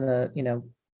the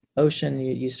ocean?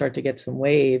 You start to get some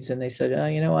waves, and they said, oh,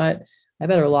 you know what, I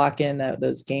better lock in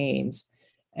those gains.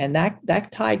 And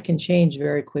that tide can change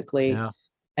very quickly. Yeah.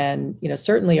 And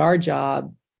certainly our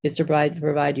job is to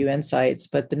provide you insights,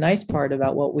 but the nice part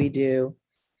about what we do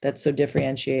that's so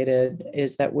differentiated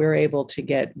is that we're able to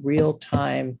get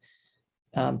real-time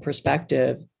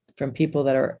perspective from people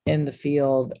that are in the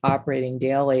field operating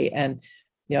daily. And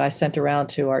I sent around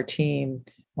to our team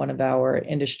one of our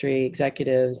industry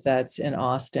executives that's in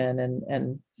Austin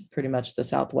and pretty much the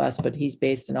Southwest, but he's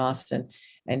based in Austin.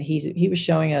 And he was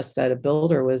showing us that a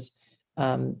builder was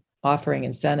offering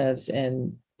incentives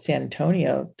in San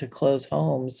Antonio to close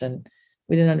homes, and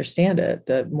we didn't understand it,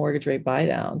 the mortgage rate buy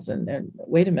downs. And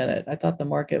wait a minute, I thought the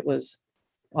market was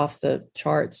off the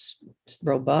charts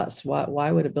robust.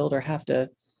 Why would a builder have to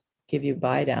give you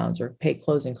buy downs or pay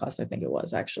closing costs? I think it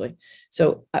was actually.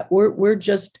 So we're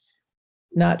just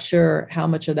not sure how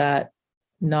much of that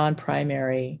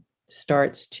non-primary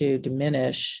starts to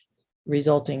diminish,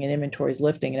 resulting in inventories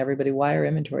lifting, and everybody, why are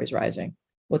inventories rising?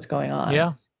 What's going on?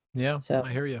 Yeah. So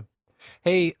I hear you.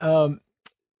 Hey,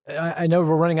 I know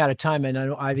we're running out of time, and I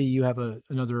know, Ivy, you have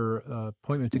another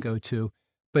appointment to go to,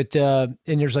 but and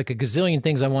there's like a gazillion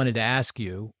things I wanted to ask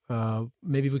you.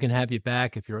 Maybe we can have you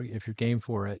back if you're game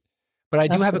for it. But I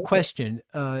do have a question.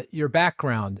 Your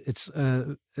background,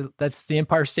 that's the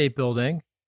Empire State Building.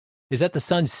 Is that the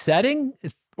sun setting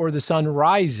or the sun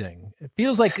rising? It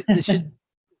feels like it should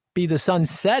be the sun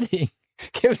setting,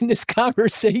 given this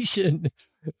conversation.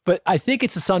 But I think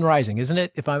it's the sun rising, isn't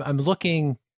it? If I'm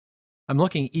looking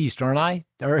east, aren't I?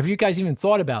 Or have you guys even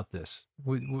thought about this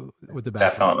with the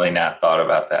background? Definitely not thought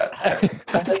about that.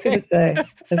 I was going to say, I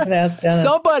was going to ask Dennis.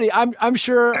 Somebody, I'm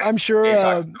sure. You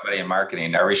talk to somebody in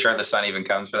marketing. Are we sure the sun even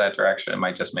comes for that direction? It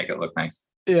might just make it look nice.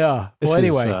 Yeah. This well,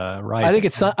 anyway, rising.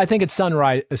 I think it's sun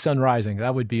rising.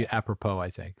 That would be apropos, I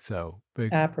think. So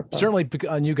Apropos. Certainly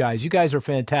on you guys. You guys are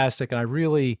fantastic, and I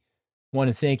really want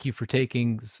to thank you for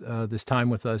taking this time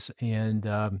with us.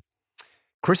 And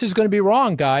Chris is going to be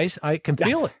wrong, guys. I can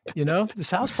feel it.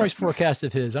 This house price forecast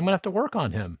of his, I'm going to have to work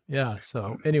on him. Yeah.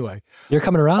 So anyway, you're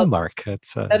coming around, Mark.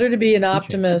 It's better to be an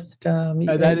optimist.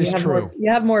 That is true.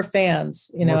 You have more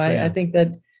fans. I think that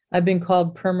I've been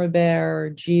called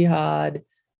permabear, jihad,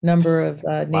 number of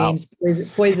names,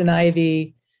 poison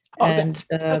ivy. And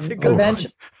that's a good one.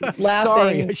 Laughing.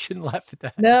 Sorry, I shouldn't laugh at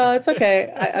that. No, it's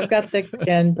okay. I've got thick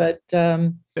skin, but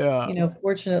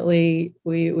fortunately,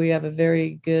 we have a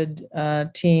very good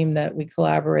team that we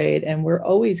collaborate, and we're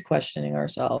always questioning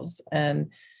ourselves.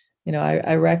 And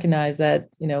I recognize that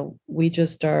we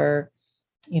just are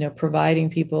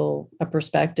providing people a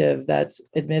perspective that's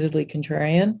admittedly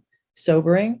contrarian,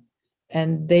 sobering,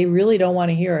 and they really don't want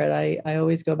to hear it. I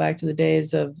always go back to the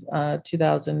days of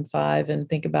 2005 and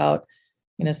think about,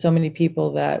 so many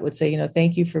people that would say,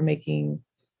 thank you for making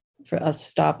for us to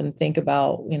stop and think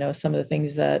about, some of the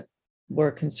things that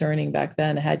were concerning back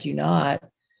then. Had you not,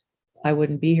 I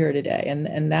wouldn't be here today.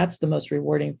 And that's the most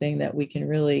rewarding thing that we can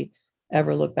really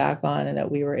ever look back on, and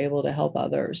that we were able to help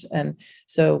others. And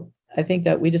so I think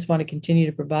that we just want to continue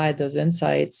to provide those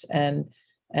insights, and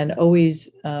always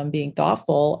being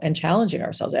thoughtful and challenging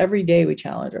ourselves. Every day we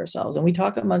challenge ourselves, and we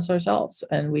talk amongst ourselves,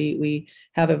 and we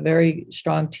have a very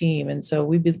strong team. And so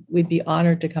we'd be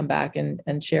honored to come back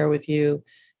and share with you,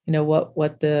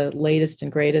 what the latest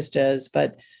and greatest is.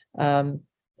 But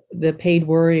the paid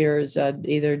warriors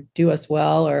either do us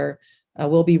well or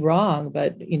will be wrong.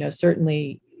 But,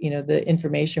 certainly, the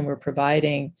information we're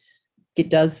providing, it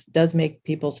does make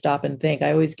people stop and think.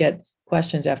 I always get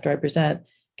questions after I present.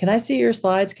 Can I see your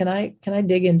slides? Can I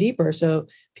dig in deeper? So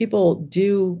people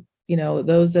do,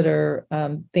 those that are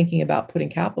thinking about putting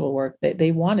capital to work,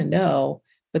 they want to know,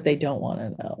 but they don't want to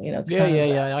know. It's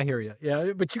yeah. I hear you.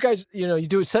 Yeah, but you guys, you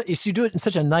do it in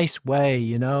such a nice way.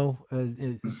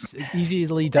 It's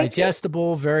easily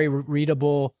digestible, very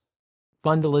readable,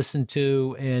 fun to listen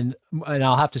to, and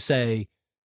I'll have to say,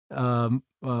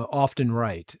 often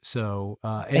right. So,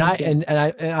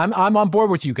 I'm on board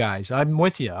with you guys. I'm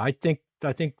with you. I think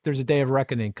there's a day of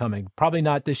reckoning coming. Probably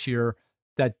not this year.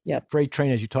 That freight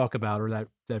train, as you talk about, or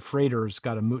that freighter's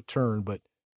got a turn, but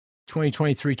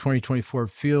 2023, 2024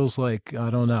 feels like, I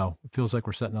don't know. It feels like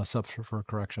we're setting us up for a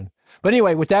correction. But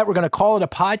anyway, with that, we're going to call it a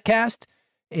podcast.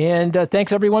 And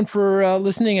thanks everyone for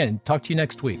listening in. Talk to you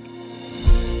next week.